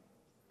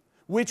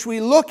 Which we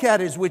look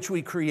at is which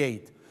we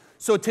create.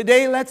 So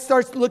today, let's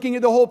start looking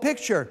at the whole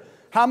picture.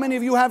 How many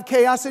of you have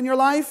chaos in your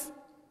life?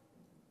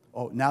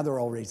 Oh, now they're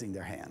all raising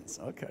their hands.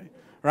 Okay.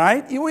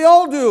 Right? We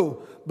all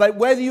do. But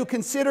whether you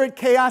consider it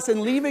chaos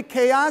and leave it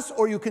chaos,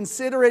 or you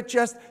consider it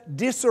just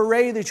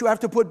disarray that you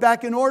have to put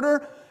back in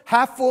order,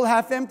 half full,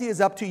 half empty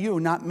is up to you,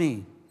 not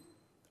me.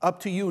 Up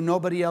to you,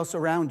 nobody else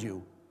around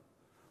you.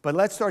 But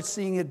let's start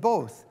seeing it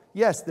both.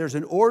 Yes, there's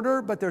an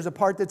order, but there's a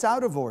part that's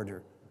out of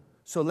order.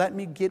 So let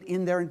me get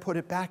in there and put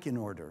it back in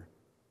order.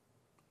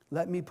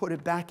 Let me put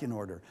it back in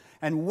order.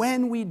 And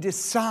when we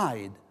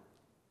decide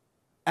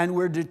and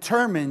we're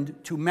determined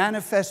to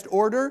manifest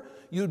order,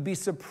 you'd be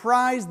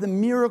surprised the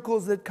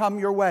miracles that come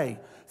your way.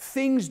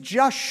 Things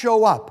just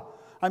show up.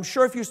 I'm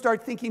sure if you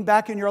start thinking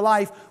back in your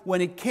life,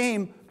 when it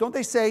came, don't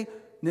they say,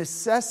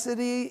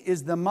 necessity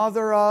is the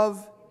mother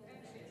of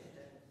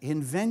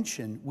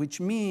invention,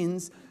 which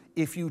means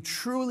if you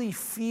truly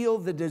feel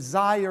the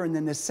desire and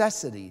the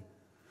necessity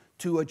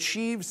to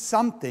achieve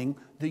something,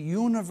 the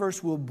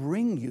universe will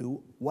bring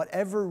you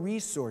whatever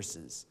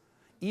resources,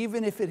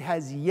 even if it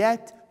has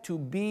yet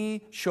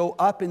to show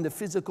up in the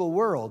physical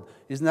world.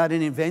 Isn't that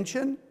an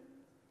invention?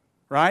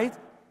 Right?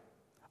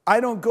 I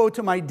don't go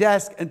to my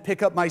desk and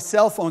pick up my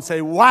cell phone and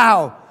say,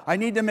 wow, I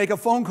need to make a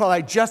phone call.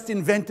 I just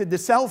invented the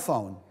cell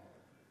phone.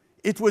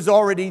 It was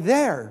already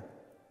there.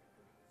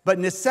 But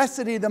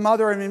necessity, the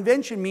mother of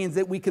invention, means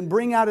that we can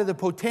bring out of the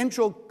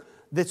potential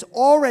that's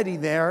already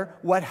there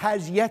what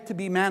has yet to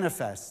be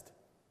manifest.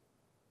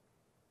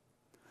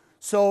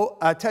 So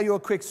I'll tell you a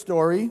quick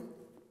story.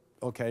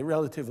 Okay,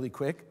 relatively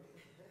quick.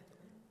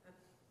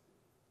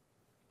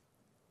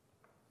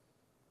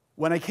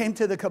 When I came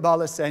to the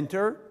Kabbalah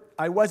Center,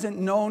 I wasn't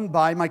known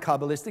by my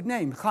Kabbalistic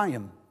name,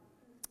 Chaim.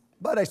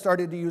 But I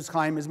started to use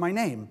Chaim as my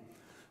name.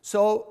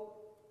 So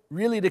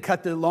really, to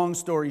cut the long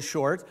story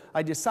short,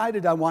 I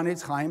decided I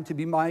wanted Chaim to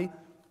be my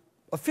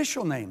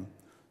official name.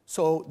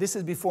 So this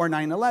is before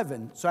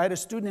 9/11. So I had a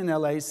student in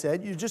LA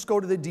said, you just go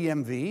to the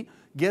DMV,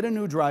 get a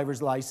new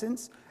driver's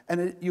license,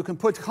 and you can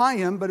put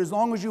Chaim, but as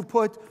long as you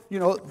put,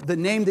 the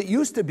name that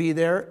used to be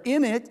there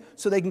in it,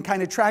 so they can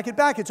kind of track it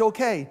back, it's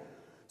okay.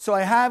 So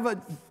I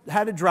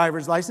had a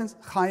driver's license,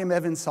 Chaim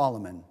Evan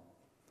Solomon.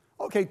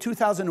 Okay,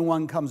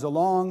 2001 comes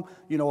along,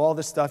 all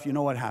this stuff,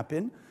 what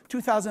happened.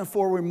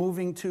 2004, we're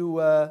moving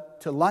to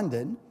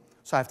London,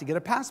 so I have to get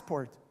a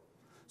passport.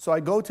 So I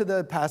go to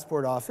the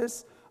passport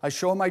office, I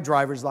show them my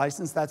driver's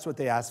license, that's what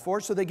they asked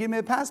for, so they give me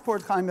a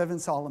passport, Chaim Evan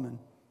Solomon.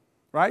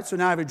 Right? So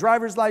now I have a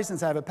driver's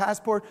license, I have a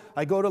passport,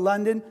 I go to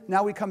London,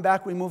 now we come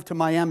back, we move to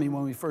Miami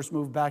when we first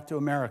moved back to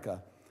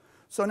America.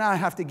 So now I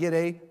have to get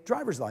a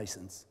driver's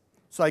license.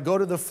 So I go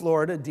to the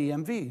Florida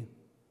DMV.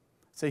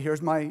 Say,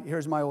 here's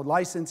my old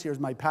license, here's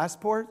my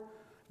passport.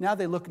 Now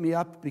they look me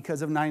up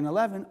because of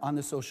 9/11 on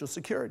the Social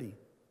Security.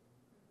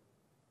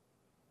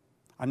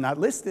 I'm not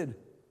listed,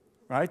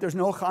 right? There's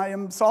no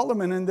Chaim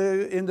Solomon in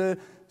the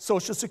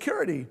Social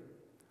Security.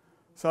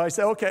 So I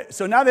say, okay,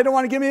 so now they don't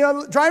want to give me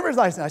a driver's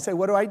license. I say,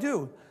 what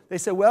do? They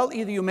say, well,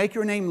 either you make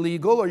your name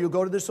legal or you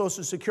go to the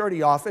Social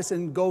Security office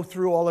and go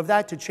through all of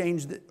that to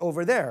change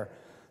over there.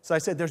 So I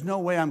said, there's no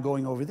way I'm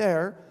going over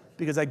there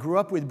because I grew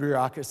up with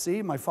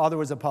bureaucracy. My father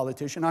was a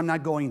politician. I'm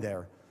not going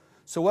there.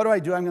 So what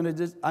do? I'm going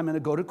to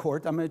go to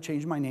court. I'm going to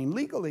change my name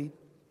legally.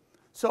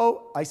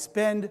 So I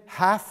spend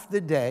half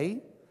the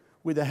day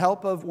with the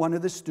help of one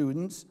of the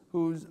students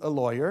who's a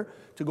lawyer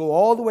to go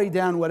all the way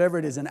down, whatever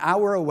it is, an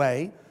hour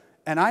away.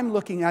 And I'm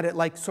looking at it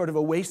like sort of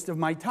a waste of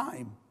my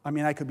time. I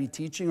mean, I could be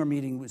teaching or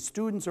meeting with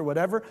students or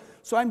whatever.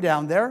 So I'm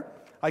down there.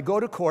 I go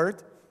to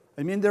court.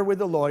 I'm in there with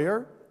the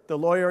lawyer. The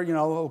lawyer,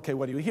 okay,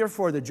 what are you here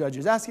for? The judge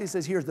is asking. He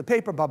says, here's the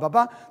paper, blah, blah,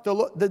 blah.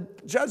 The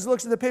judge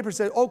looks at the paper and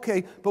says,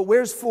 okay, but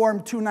where's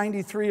Form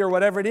 293 or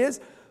whatever it is?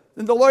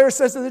 Then the lawyer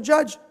says to the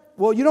judge,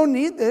 well, you don't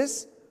need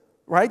this,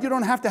 right? You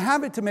don't have to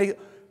have it to make it.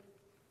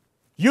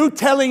 You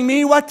telling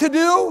me what to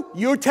do?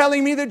 You're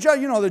telling me the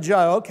judge? The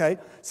judge, okay.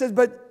 Says,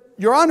 but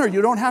Your Honor,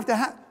 you don't have to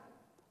have.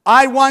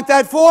 I want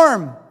that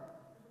form.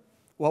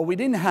 Well, we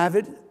didn't have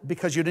it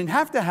because you didn't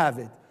have to have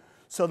it.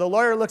 So the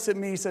lawyer looks at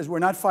me, he says, we're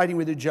not fighting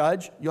with the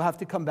judge. You'll have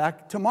to come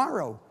back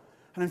tomorrow.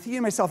 And I'm thinking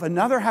to myself,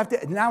 another half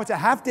day. Now it's a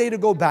half day to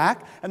go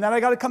back, and then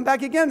I got to come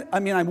back again. I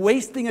mean, I'm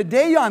wasting a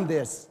day on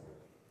this.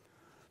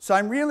 So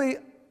I'm really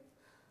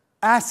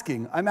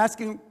asking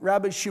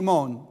Rabbi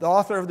Shimon, the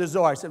author of the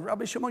Zohar. I said,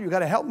 Rabbi Shimon, you got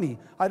to help me.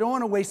 I don't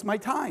want to waste my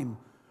time.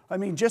 I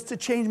mean, just to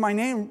change my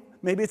name,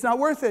 maybe it's not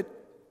worth it.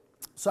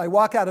 So I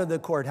walk out of the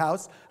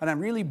courthouse, and I'm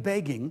really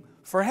begging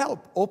for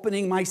help,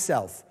 opening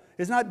myself.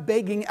 It's not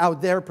begging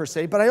out there per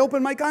se, but I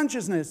open my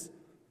consciousness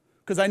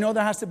because I know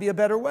there has to be a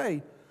better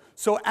way.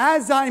 So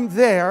as I'm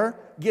there,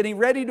 getting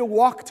ready to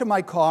walk to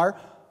my car,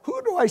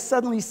 who do I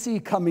suddenly see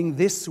coming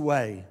this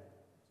way?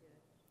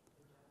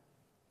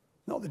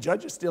 No, the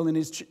judge is still in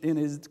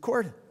his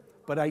court.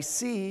 But I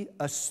see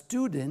a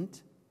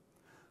student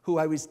who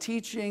I was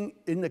teaching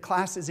in the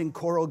classes in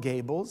Coral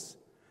Gables,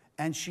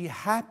 and she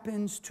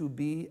happens to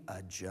be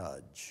a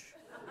judge.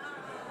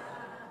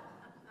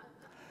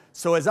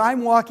 So as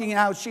I'm walking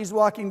out, she's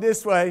walking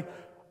this way.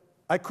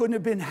 I couldn't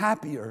have been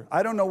happier.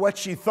 I don't know what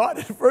she thought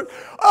at first.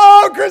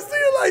 Oh,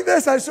 Christina, like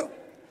this.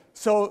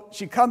 So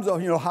she comes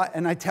over,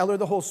 and I tell her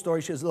the whole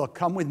story. She says, look,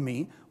 come with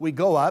me. We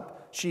go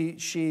up.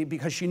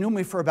 Because she knew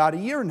me for about a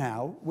year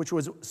now, which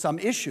was some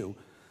issue.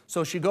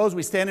 So she goes,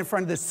 we stand in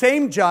front of the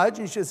same judge,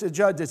 and she says,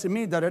 Judge, this is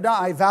me,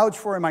 da-da-da. I vouch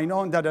for him, I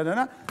know him,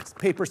 da-da-da-da.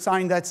 Paper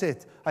signed, that's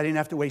it. I didn't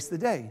have to waste the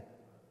day.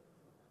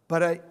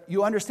 But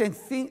you understand,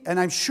 and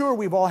I'm sure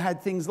we've all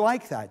had things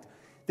like that.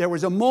 There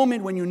was a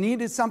moment when you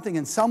needed something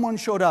and someone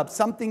showed up,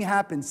 something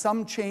happened,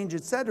 some change,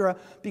 etc.,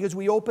 because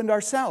we opened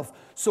ourselves.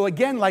 So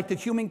again, like the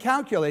human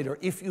calculator,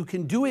 if you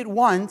can do it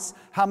once,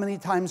 how many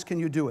times can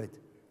you do it?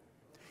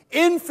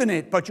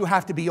 Infinite, but you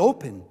have to be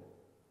open.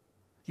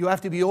 You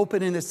have to be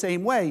open in the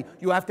same way.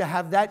 You have to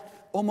have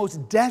that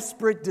almost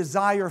desperate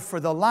desire for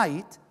the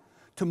light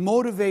to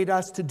motivate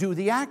us to do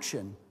the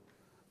action.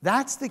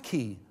 That's the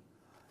key.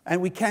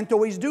 And we can't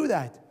always do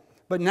that.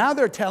 But now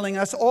they're telling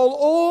us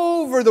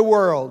all over the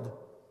world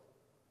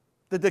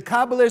that the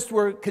Kabbalists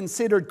were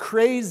considered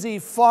crazy,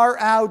 far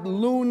out,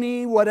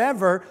 loony,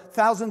 whatever,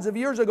 thousands of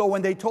years ago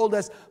when they told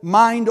us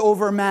mind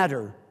over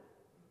matter.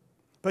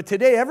 But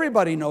today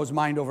everybody knows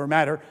mind over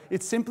matter.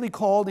 It's simply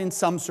called, in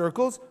some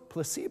circles,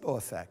 placebo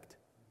effect.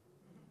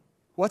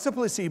 What's a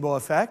placebo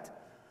effect?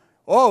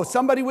 Oh,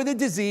 somebody with a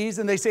disease,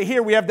 and they say,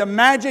 here, we have the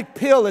magic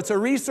pill. It's a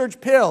research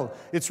pill.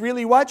 It's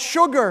really what?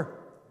 Sugar.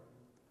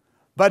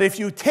 But if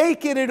you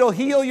take it, it'll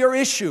heal your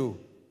issue.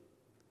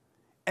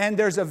 And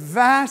there's a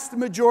vast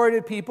majority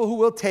of people who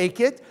will take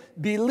it,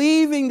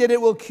 believing that it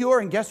will cure.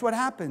 And guess what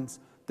happens?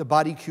 The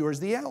body cures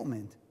the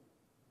ailment.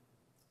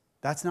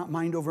 That's not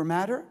mind over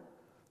matter.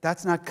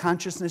 That's not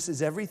consciousness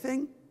is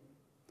everything.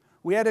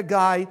 We had a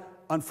guy,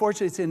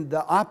 unfortunately it's in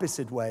the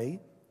opposite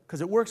way,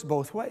 because it works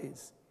both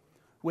ways.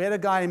 We had a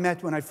guy I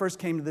met when I first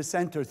came to the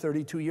center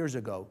 32 years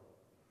ago.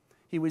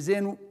 He was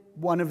in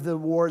one of the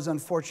wars,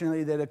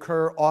 unfortunately, that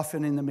occur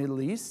often in the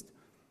Middle East.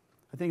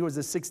 I think it was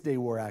the Six-Day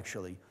War,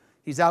 actually.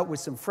 He's out with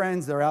some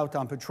friends. They're out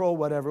on patrol,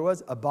 whatever it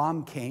was. A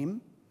bomb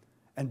came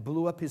and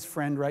blew up his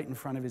friend right in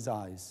front of his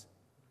eyes.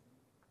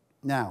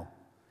 Now,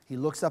 he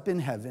looks up in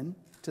heaven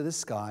to the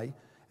sky,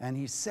 and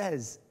he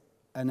says,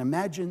 and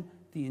imagine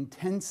the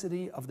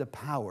intensity of the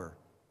power,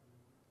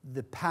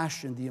 the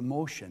passion, the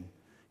emotion.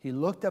 He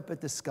looked up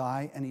at the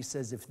sky, and he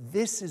says, if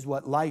this is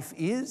what life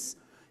is,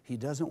 he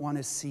doesn't want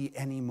to see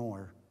any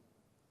more.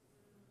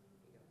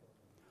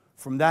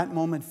 From that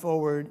moment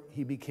forward,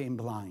 he became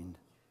blind.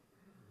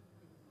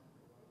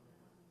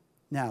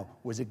 Now,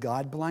 was it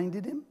God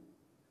blinded him?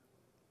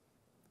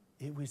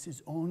 It was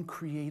his own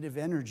creative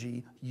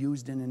energy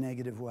used in a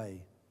negative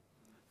way.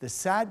 The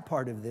sad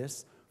part of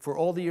this, for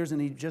all the years, and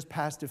he just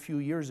passed a few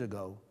years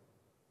ago,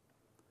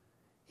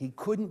 he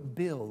couldn't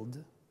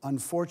build,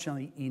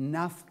 unfortunately,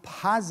 enough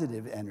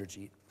positive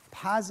energy,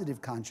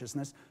 positive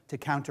consciousness to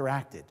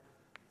counteract it.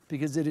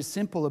 Because it is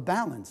simple, a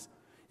balance.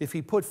 If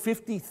he put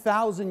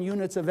 50,000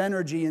 units of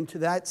energy into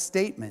that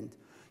statement,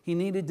 he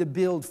needed to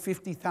build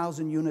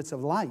 50,000 units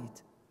of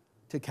light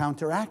to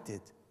counteract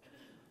it.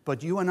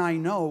 But you and I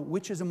know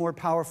which is a more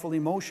powerful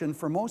emotion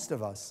for most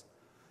of us.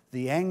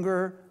 The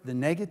anger, the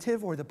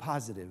negative, or the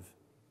positive?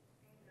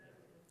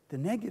 The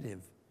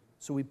negative.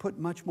 So we put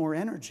much more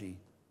energy.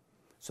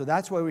 So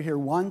that's why we're here,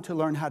 one, to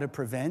learn how to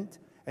prevent,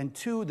 and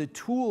two, the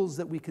tools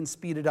that we can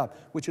speed it up,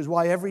 which is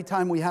why every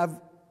time we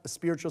have a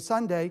spiritual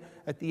Sunday,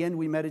 at the end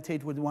we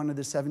meditate with one of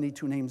the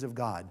 72 names of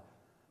God,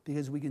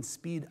 because we can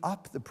speed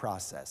up the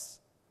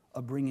process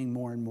of bringing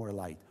more and more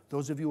light.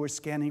 Those of you who are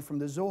scanning from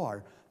the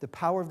Zohar, the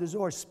power of the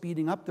Zohar is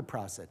speeding up the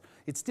process.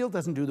 It still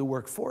doesn't do the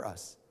work for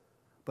us,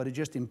 but it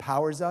just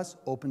empowers us,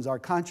 opens our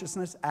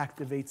consciousness,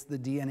 activates the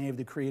DNA of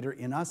the Creator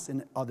in us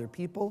and other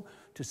people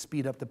to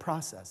speed up the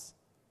process.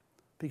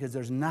 Because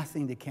there's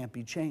nothing that can't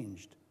be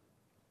changed.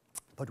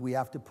 But we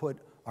have to put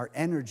our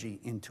energy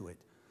into it.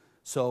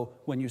 So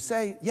when you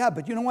say, yeah,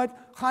 but you know what,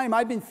 Chaim,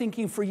 I've been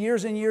thinking for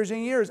years and years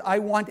and years, I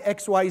want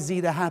X, Y,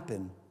 Z to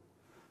happen.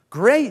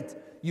 Great.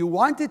 You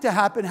want it to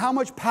happen. How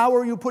much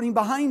power are you putting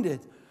behind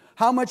it?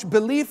 How much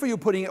belief are you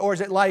putting in it? Or is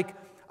it like,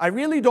 I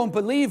really don't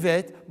believe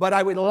it, but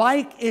I would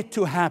like it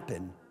to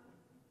happen?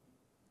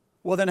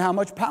 Well, then how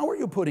much power are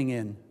you putting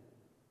in?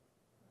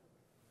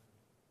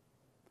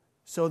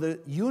 So the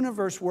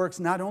universe works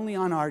not only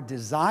on our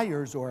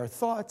desires or our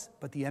thoughts,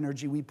 but the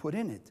energy we put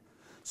in it.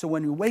 So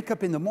when we wake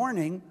up in the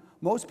morning,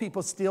 most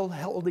people still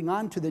holding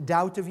on to the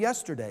doubt of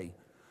yesterday,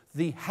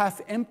 the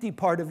half-empty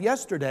part of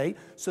yesterday.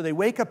 So they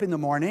wake up in the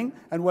morning,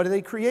 and what are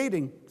they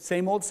creating?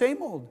 Same old,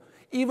 same old.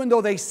 Even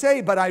though they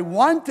say, but I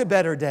want a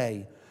better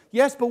day.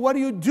 Yes, but what are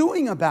you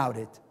doing about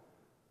it?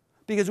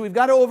 Because we've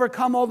got to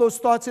overcome all those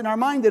thoughts in our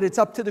mind that it's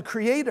up to the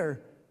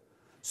Creator.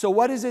 So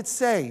what does it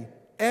say?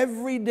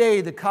 Every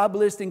day the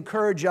Kabbalists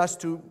encourage us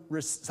to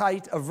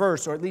recite a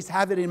verse, or at least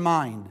have it in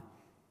mind.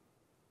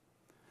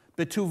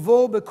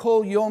 Betuvo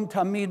b'kol yom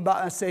tamid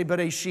ba'aseh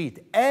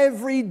bereshit.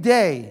 Every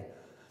day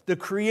the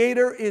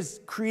Creator is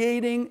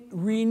creating,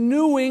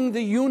 renewing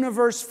the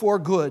universe for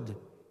good.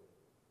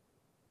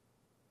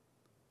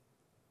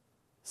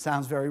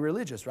 Sounds very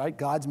religious, right?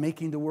 God's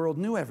making the world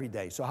new every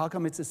day. So how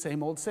come it's the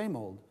same old, same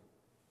old?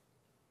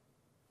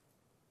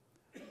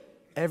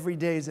 Every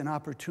day is an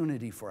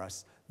opportunity for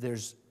us.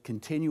 There's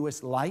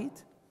continuous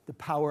light, the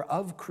power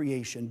of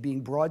creation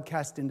being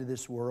broadcast into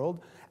this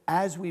world.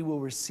 As we will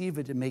receive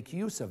it and make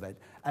use of it,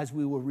 as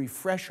we will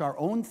refresh our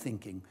own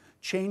thinking,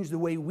 change the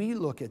way we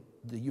look at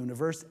the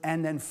universe,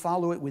 and then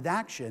follow it with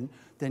action,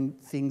 then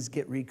things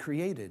get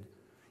recreated.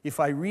 If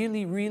I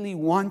really, really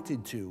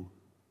wanted to,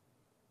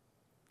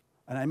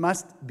 and I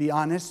must be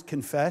honest,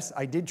 confess,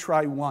 I did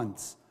try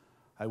once.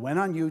 I went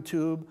on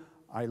YouTube,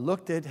 I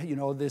looked at,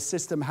 the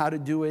system, how to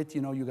do it.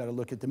 You got to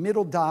look at the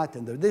middle dot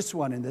and the this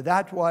one and the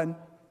that one.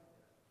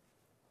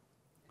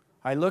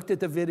 I looked at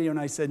the video and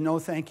I said, no,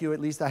 thank you. At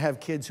least I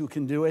have kids who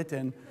can do it.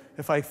 And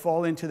if I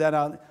fall into that,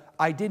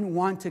 I didn't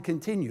want to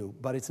continue.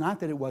 But it's not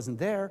that it wasn't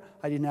there.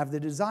 I didn't have the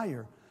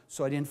desire.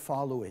 So I didn't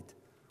follow it.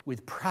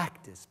 With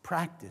practice.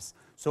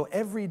 So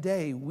every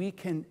day we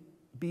can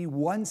be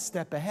one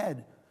step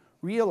ahead.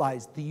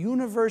 Realize the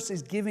universe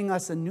is giving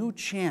us a new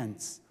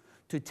chance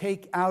to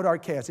take out our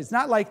chaos. It's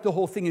not like the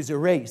whole thing is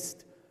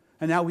erased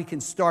and now we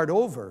can start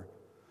over.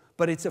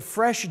 But it's a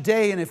fresh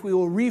day, and if we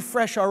will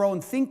refresh our own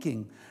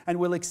thinking and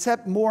we'll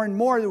accept more and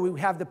more that we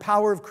have the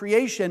power of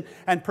creation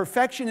and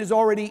perfection is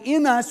already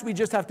in us, we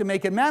just have to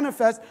make it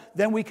manifest,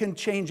 then we can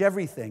change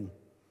everything.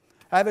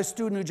 I have a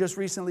student who just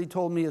recently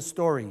told me a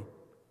story.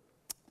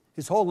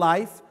 His whole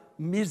life,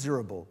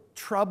 miserable,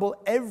 trouble,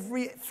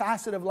 every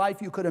facet of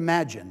life you could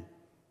imagine.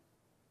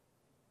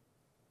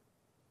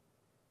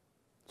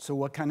 So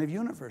what kind of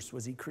universe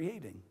was he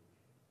creating?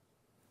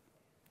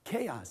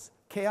 Chaos.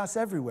 Chaos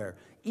everywhere.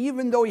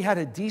 Even though he had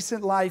a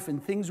decent life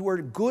and things were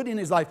good in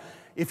his life,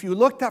 if you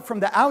looked up from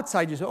the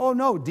outside, you say, oh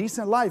no,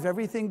 decent life,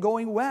 everything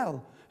going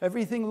well.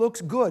 Everything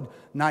looks good.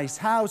 Nice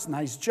house,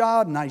 nice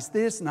job, nice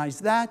this, nice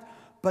that.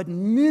 But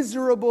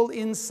miserable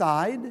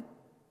inside,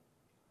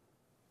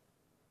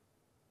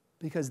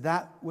 because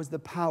that was the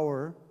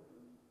power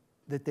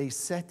that they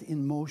set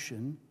in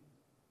motion,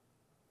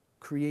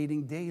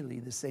 creating daily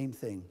the same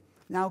thing.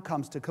 Now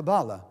comes to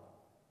Kabbalah.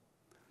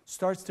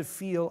 Starts to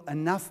feel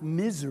enough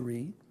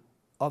misery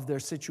of their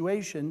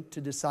situation to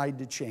decide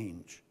to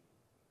change.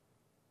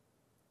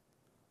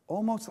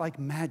 Almost like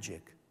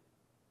magic.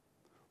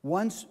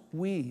 Once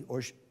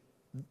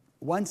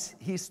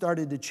he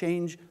started to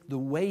change the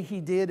way he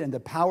did and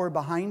the power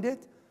behind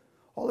it,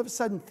 all of a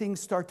sudden things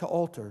start to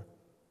alter.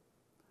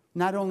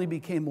 Not only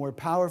became more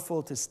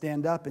powerful to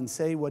stand up and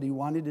say what he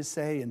wanted to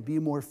say and be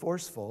more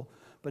forceful,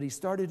 but he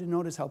started to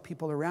notice how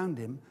people around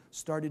him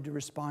started to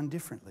respond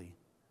differently.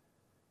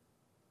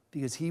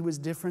 Because he was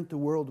different, the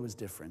world was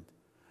different.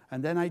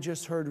 And then I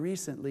just heard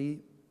recently,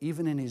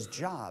 even in his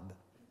job,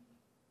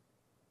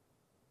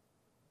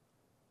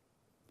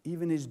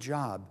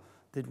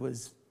 that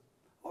was,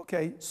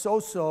 okay,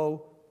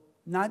 so-so,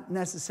 not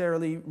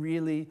necessarily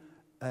really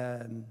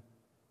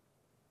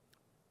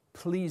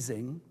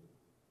pleasing,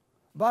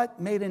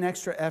 but made an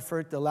extra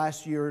effort the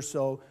last year or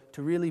so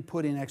to really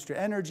put in extra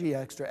energy,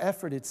 extra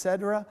effort,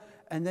 etc.,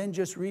 and then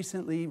just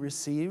recently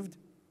received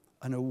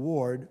an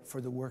award for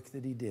the work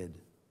that he did.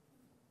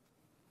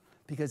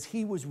 Because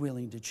he was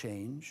willing to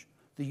change,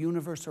 the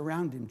universe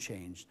around him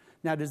changed.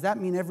 Now, does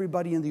that mean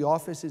everybody in the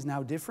office is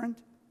now different?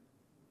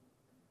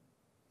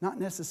 Not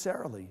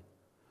necessarily.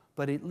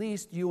 But at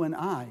least you and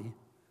I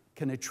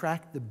can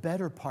attract the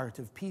better part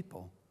of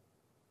people.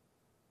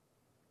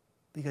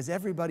 Because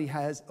everybody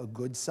has a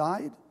good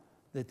side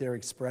that they're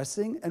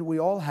expressing, and we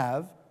all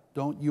have,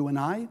 don't you and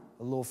I,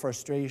 a little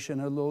frustration,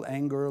 a little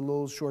anger, a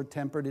little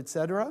short-tempered,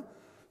 etc.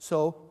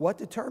 So what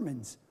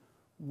determines?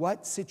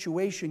 What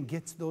situation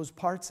gets those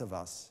parts of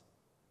us?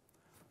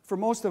 For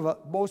most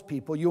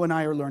people, you and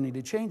I are learning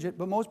to change it,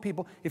 but most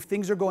people, if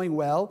things are going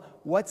well,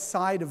 what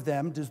side of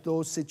them does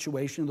those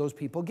situations, those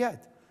people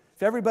get?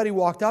 If everybody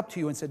walked up to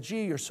you and said,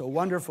 gee, you're so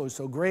wonderful,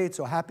 so great,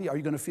 so happy, are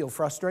you going to feel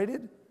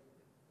frustrated?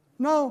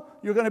 No,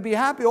 you're going to be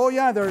happy. Oh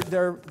yeah,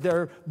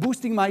 they're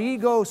boosting my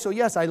ego, so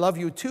yes, I love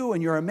you too,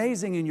 and you're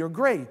amazing, and you're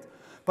great.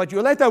 But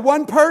you let that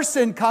one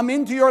person come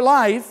into your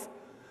life,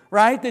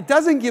 right, that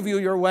doesn't give you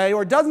your way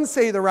or doesn't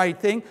say the right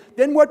thing,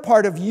 then what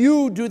part of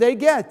you do they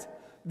get?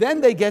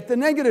 Then they get the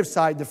negative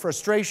side, the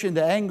frustration,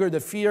 the anger, the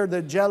fear,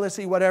 the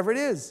jealousy, whatever it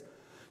is.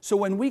 So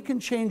when we can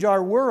change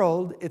our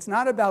world, it's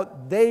not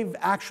about they've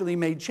actually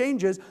made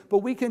changes, but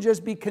we can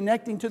just be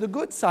connecting to the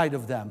good side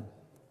of them.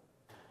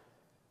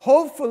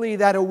 Hopefully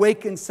that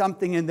awakens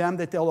something in them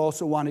that they'll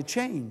also want to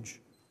change.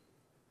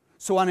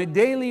 So on a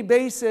daily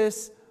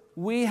basis,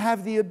 we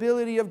have the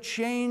ability of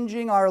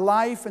changing our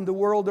life and the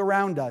world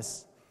around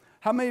us.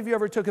 How many of you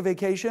ever took a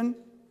vacation?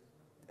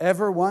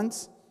 Ever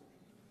once?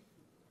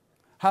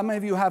 How many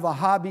of you have a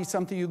hobby,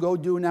 something you go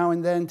do now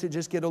and then to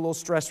just get a little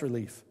stress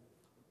relief?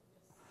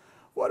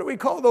 What do we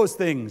call those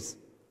things?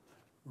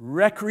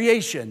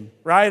 Recreation,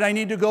 right? I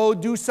need to go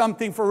do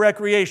something for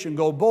recreation.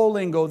 Go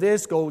bowling, go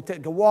this, go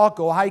take a walk,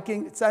 go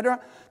hiking,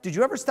 etc. Did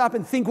you ever stop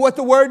and think what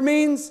the word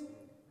means?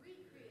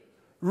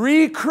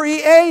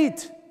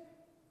 Recreate.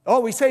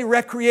 Oh, we say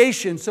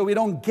recreation so we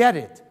don't get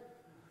it.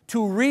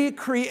 To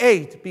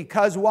recreate,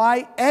 because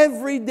why?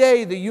 Every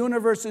day the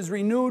universe is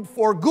renewed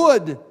for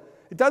good.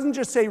 It doesn't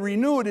just say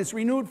renewed, it's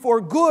renewed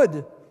for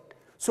good.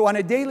 So on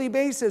a daily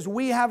basis,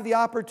 we have the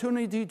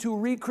opportunity to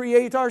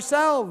recreate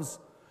ourselves.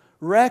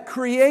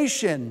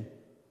 Recreation.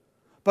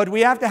 But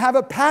we have to have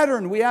a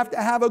pattern, we have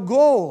to have a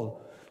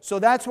goal. So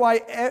that's why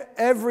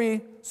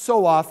every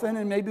so often,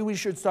 and maybe we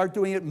should start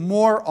doing it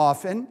more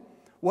often,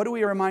 what do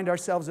we remind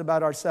ourselves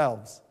about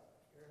ourselves?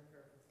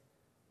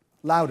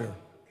 Louder.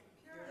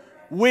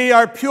 We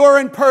are pure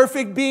and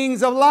perfect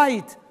beings of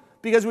light.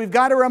 Because we've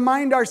got to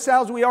remind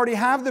ourselves we already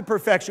have the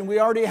perfection. We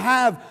already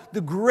have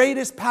the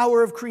greatest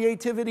power of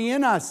creativity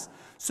in us.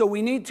 So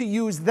we need to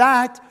use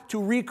that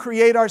to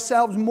recreate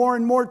ourselves more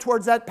and more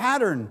towards that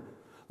pattern.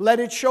 Let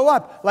it show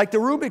up, like the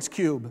Rubik's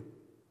Cube.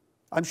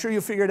 I'm sure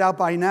you figured out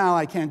by now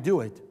I can't do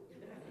it.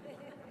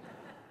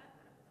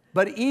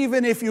 But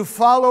even if you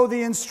follow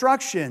the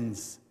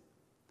instructions,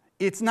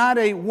 it's not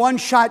a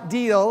one-shot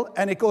deal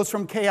and it goes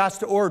from chaos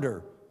to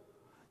order.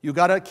 You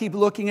got to keep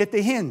looking at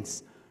the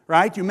hints,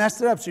 right? You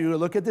messed it up, so you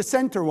look at the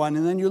center one,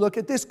 and then you look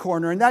at this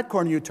corner and that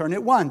corner. You turn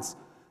it once.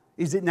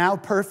 Is it now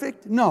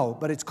perfect? No,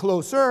 but it's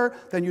closer.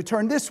 Then you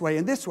turn this way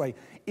and this way.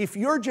 If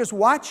you're just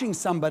watching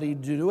somebody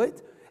do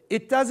it,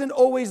 it doesn't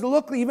always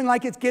look even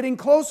like it's getting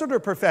closer to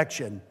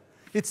perfection.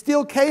 It's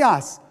still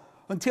chaos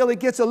until it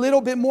gets a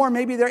little bit more.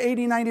 Maybe they're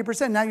 80,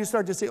 90%. Now you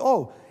start to say,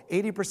 oh,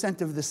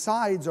 80% of the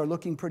sides are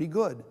looking pretty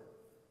good.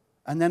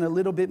 And then a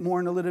little bit more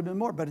and a little bit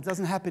more. But it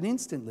doesn't happen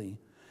instantly.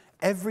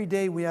 Every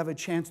day we have a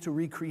chance to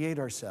recreate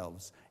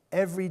ourselves.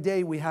 Every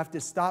day we have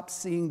to stop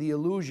seeing the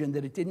illusion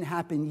that it didn't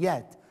happen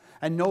yet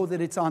and know that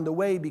it's on the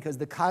way, because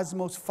the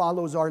cosmos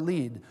follows our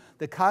lead.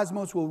 The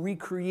cosmos will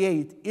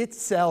recreate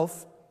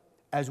itself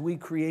as we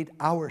create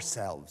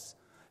ourselves,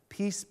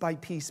 piece by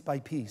piece by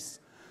piece.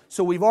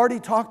 So we've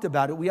already talked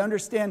about it. We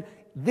understand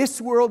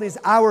this world is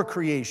our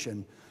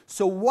creation.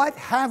 So what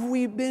have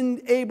we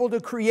been able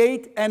to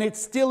create and it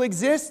still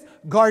exists?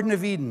 Garden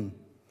of Eden.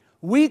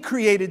 We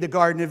created the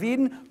Garden of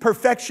Eden,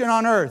 perfection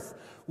on earth.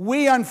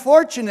 We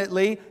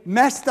unfortunately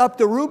messed up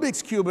the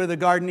Rubik's Cube of the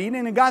Garden of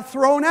Eden and got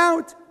thrown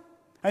out.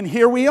 And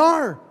here we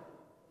are.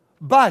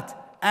 But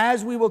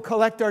as we will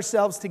collect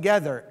ourselves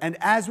together and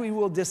as we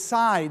will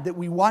decide that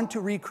we want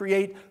to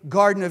recreate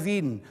Garden of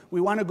Eden,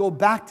 we want to go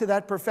back to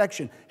that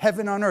perfection,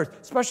 heaven on earth,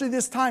 especially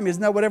this time.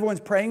 Isn't that what everyone's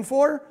praying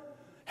for?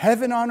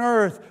 Heaven on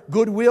earth,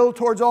 goodwill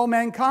towards all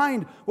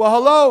mankind. Well,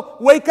 hello,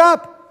 wake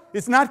up.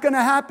 It's not going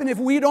to happen if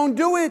we don't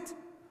do it.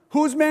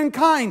 Who's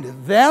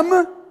mankind?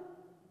 Them?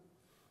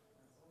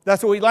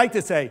 That's what we like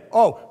to say.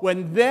 Oh,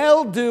 when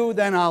they'll do,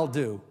 then I'll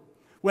do.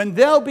 When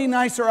they'll be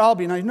nicer, I'll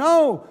be nice.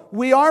 No,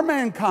 we are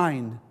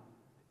mankind.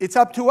 It's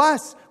up to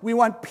us. We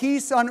want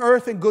peace on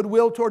earth and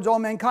goodwill towards all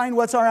mankind.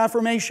 What's our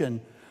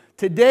affirmation?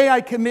 Today I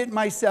commit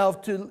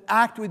myself to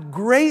act with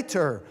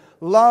greater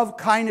love,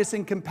 kindness,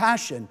 and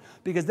compassion,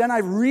 because then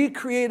I've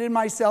recreated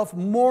myself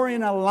more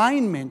in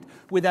alignment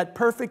with that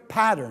perfect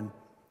pattern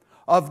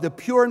of the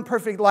pure and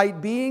perfect light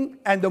being.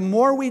 And the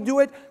more we do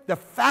it, the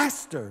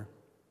faster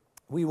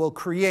we will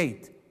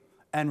create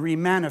and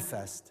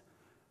remanifest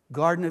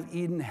Garden of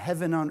Eden,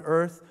 heaven on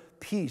earth,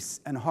 peace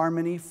and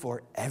harmony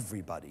for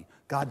everybody.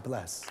 God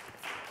bless.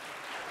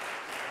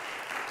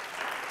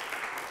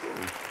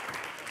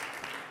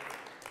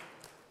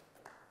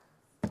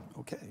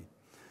 Okay.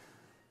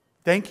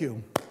 Thank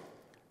you.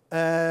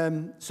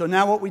 So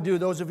now what we do,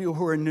 those of you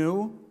who are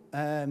new,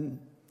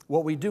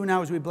 what we do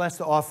now is we bless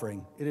the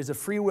offering. It is a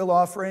free will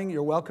offering.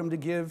 You're welcome to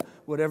give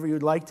whatever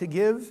you'd like to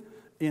give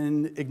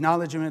in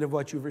acknowledgement of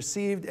what you've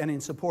received and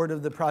in support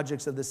of the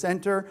projects of the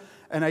center.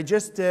 And I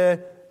just, a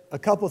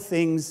couple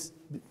things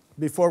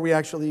before we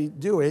actually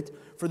do it.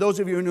 For those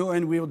of you who are new,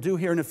 and we'll do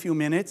here in a few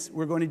minutes,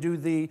 we're going to do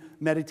the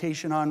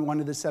meditation on one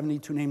of the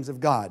 72 names of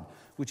God,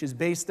 which is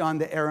based on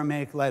the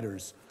Aramaic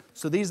letters.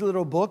 So these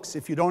little books,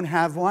 if you don't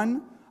have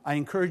one, I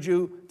encourage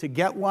you to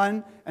get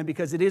one. And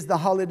because it is the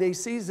holiday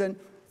season,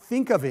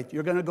 think of it.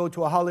 You're going to go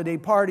to a holiday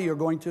party or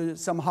going to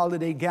some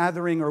holiday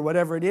gathering or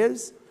whatever it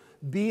is.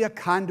 Be a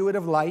conduit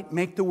of light.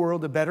 Make the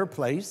world a better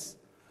place.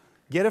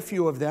 Get a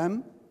few of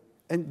them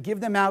and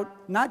give them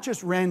out, not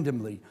just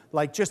randomly,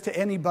 like just to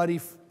anybody,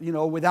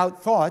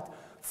 without thought.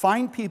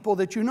 Find people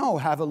that you know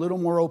have a little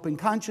more open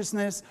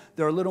consciousness.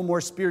 They're a little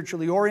more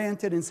spiritually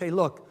oriented, and say,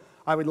 look,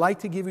 I would like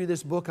to give you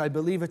this book. I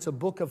believe it's a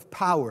book of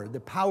power,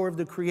 the power of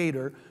the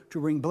Creator to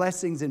bring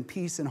blessings and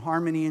peace and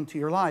harmony into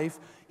your life,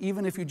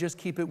 even if you just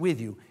keep it with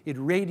you. It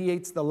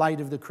radiates the light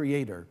of the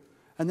Creator.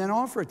 And then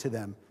offer it to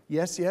them.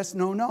 Yes, yes,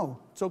 no, no.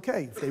 It's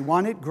okay. If they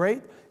want it,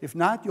 great. If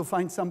not, you'll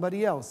find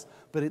somebody else.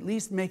 But at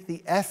least make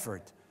the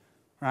effort,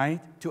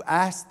 right, to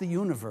ask the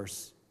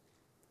universe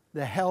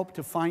the help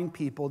to find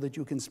people that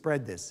you can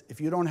spread this. If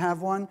you don't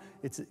have one,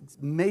 it's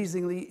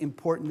amazingly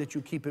important that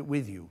you keep it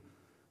with you.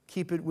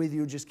 Keep it with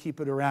you, just keep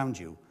it around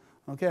you.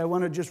 Okay, I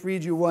want to just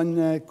read you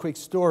one quick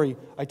story.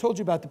 I told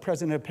you about the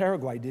president of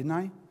Paraguay, didn't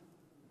I?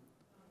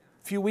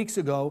 A few weeks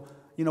ago,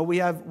 we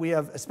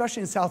have,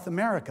 especially in South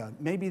America,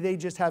 maybe they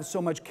just have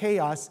so much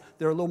chaos,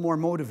 they're a little more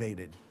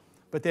motivated.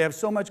 But they have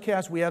so much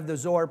chaos, we have the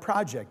Zohar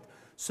Project.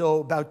 So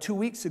about 2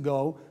 weeks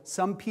ago,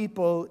 some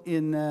people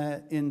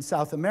in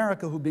South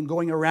America who've been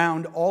going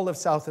around all of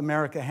South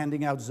America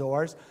handing out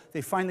Zohars,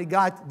 they finally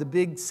got the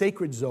big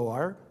sacred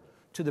Zohar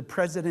to the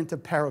president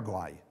of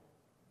Paraguay.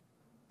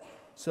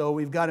 So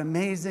we've got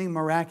amazing,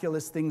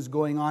 miraculous things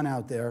going on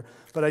out there.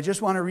 But I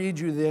just want to read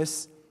you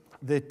this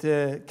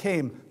that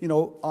came.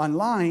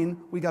 Online,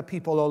 we got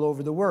people all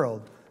over the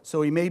world.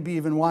 So he may be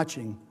even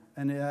watching.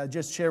 And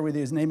just share with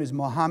you, his name is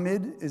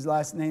Mohammed, his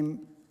last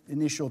name,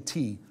 initial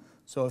T.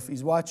 So if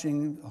he's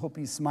watching, I hope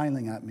he's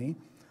smiling at me.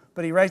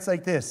 But he writes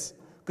like this: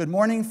 good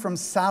morning from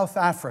South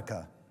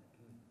Africa.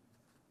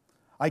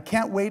 I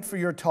can't wait for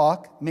your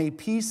talk. May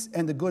peace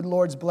and the good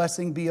Lord's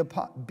blessing be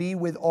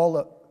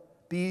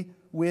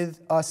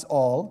with us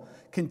all.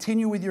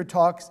 Continue with your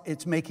talks.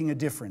 It's making a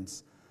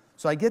difference.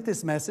 So I get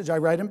this message. I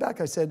write him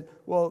back. I said,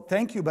 well,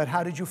 thank you, but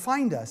how did you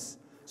find us?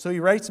 So he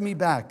writes me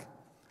back.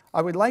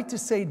 I would like to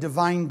say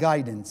divine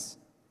guidance.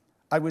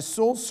 I was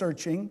soul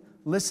searching,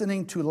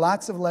 listening to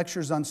lots of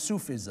lectures on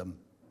Sufism.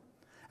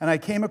 and I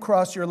came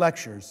across your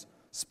lectures,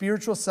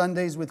 Spiritual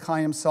Sundays with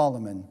Chaim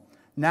Solomon.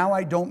 Now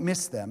I don't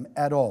miss them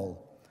at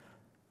all.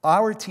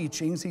 Our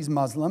teachings, he's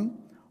Muslim,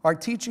 our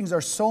teachings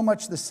are so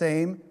much the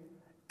same,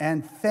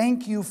 and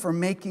thank you for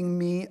making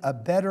me a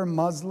better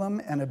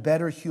Muslim and a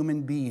better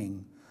human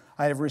being.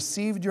 I have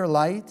received your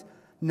light.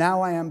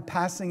 Now I am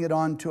passing it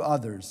on to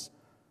others.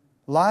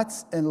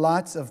 Lots and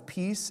lots of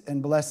peace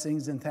and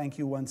blessings, and thank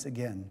you once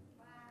again.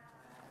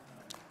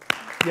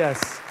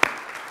 Yes.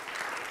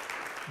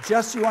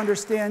 Just so you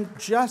understand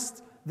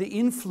just the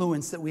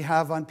influence that we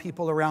have on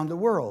people around the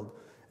world.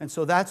 And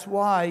so that's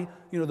why,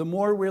 the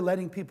more we're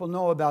letting people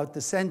know about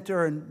the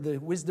center and the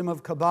wisdom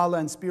of Kabbalah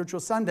and Spiritual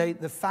Sunday,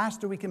 the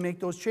faster we can make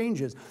those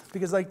changes.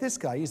 Because like this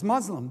guy, he's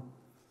Muslim,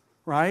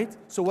 right?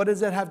 So what does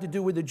that have to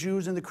do with the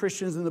Jews and the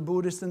Christians and the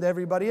Buddhists and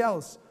everybody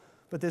else?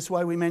 But this is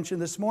why we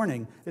mentioned this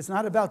morning. It's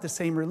not about the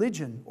same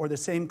religion or the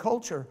same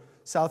culture.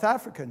 South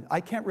African, I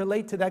can't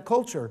relate to that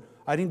culture.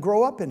 I didn't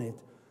grow up in it.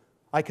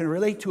 I can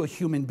relate to a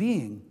human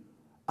being.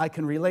 I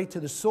can relate to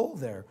the soul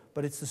there.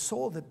 But it's the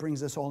soul that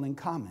brings us all in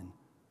common.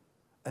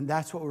 And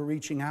that's what we're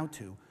reaching out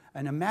to.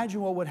 And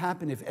imagine what would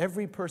happen if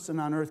every person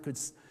on earth could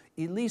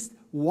at least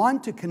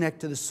want to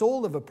connect to the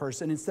soul of a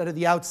person instead of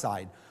the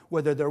outside.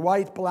 Whether they're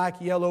white, black,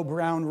 yellow,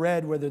 brown,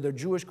 red, whether they're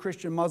Jewish,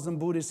 Christian, Muslim,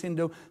 Buddhist,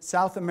 Hindu,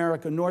 South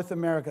America, North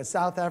America,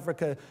 South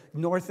Africa,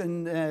 North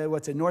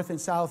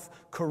and South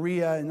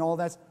Korea, and all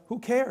that. Who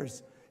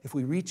cares? If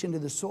we reach into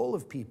the soul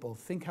of people,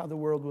 think how the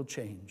world will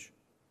change.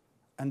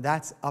 And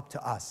that's up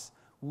to us.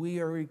 We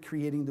are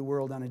recreating the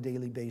world on a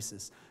daily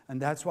basis.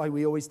 And that's why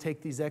we always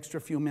take these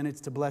extra few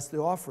minutes to bless the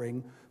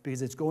offering,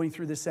 because it's going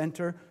through the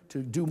center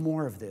to do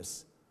more of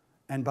this.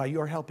 And by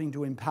your helping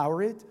to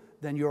empower it,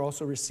 then you're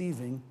also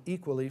receiving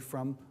equally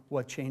from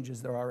what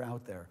changes there are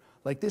out there.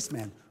 Like this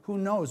man, who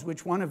knows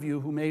which one of you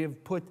who may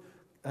have put,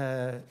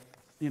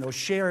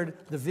 shared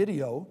the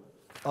video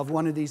of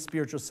one of these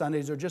Spiritual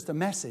Sundays, or just a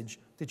message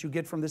that you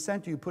get from the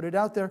center, you put it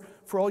out there.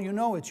 For all you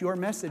know, it's your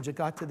message that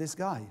got to this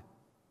guy.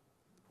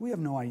 We have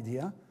no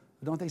idea.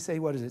 Don't they say,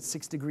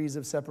 6 degrees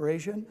of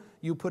separation?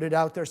 You put it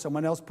out there,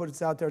 someone else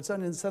puts it out there,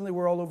 and suddenly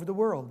we're all over the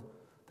world.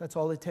 That's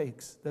all it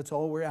takes. That's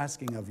all we're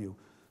asking of you.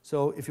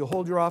 So if you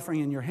hold your offering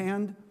in your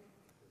hand,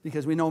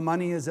 because we know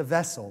money is a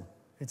vessel.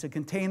 It's a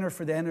container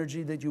for the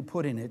energy that you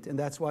put in it, and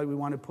that's why we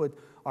want to put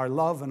our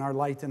love and our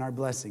light and our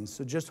blessings.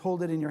 So just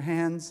hold it in your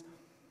hands,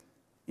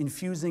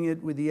 infusing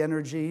it with the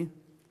energy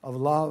of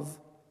love,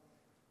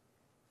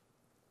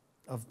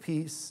 of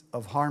peace,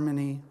 of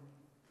harmony,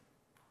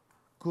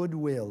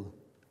 goodwill.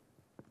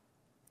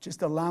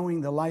 Just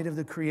allowing the light of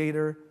the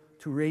Creator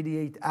to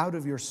radiate out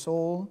of your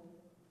soul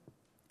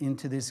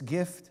into this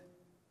gift,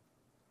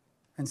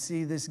 and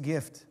see this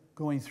gift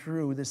going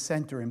through the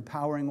center,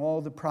 empowering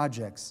all the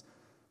projects,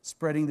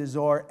 spreading the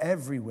Zohar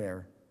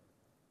everywhere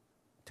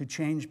to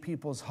change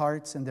people's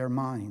hearts and their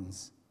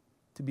minds,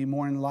 to be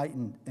more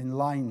enlightened, in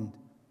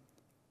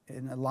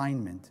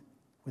alignment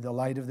with the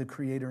light of the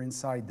Creator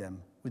inside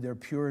them, with their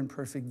pure and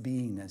perfect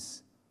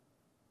beingness,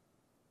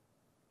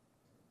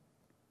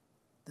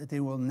 that they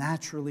will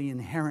naturally,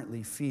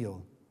 inherently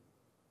feel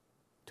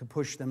to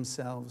push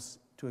themselves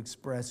to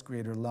express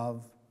greater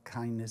love,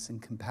 kindness,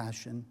 and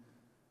compassion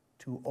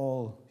to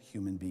all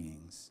human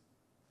beings.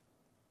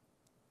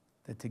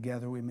 That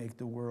together we make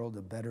the world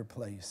a better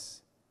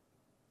place.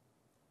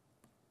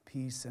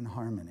 Peace and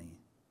harmony.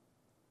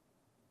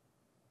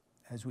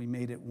 As we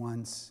made it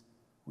once,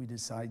 we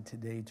decide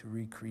today to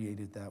recreate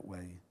it that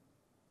way.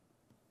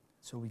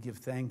 So we give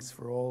thanks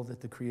for all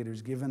that the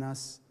Creator's given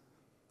us,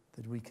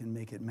 that we can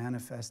make it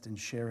manifest and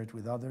share it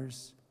with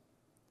others,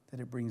 that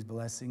it brings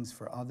blessings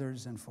for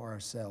others and for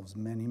ourselves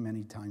many,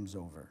 many times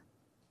over.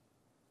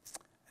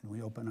 And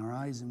we open our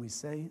eyes and we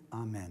say,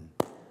 Amen.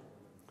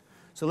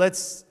 So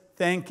let's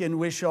thank and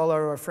wish all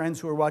our friends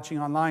who are watching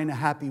online a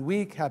happy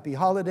week, happy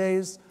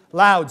holidays.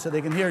 Loud so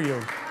they can hear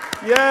you.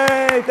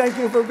 Yay! Thank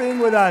you for being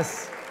with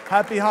us.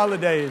 Happy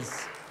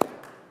holidays.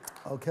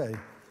 Okay.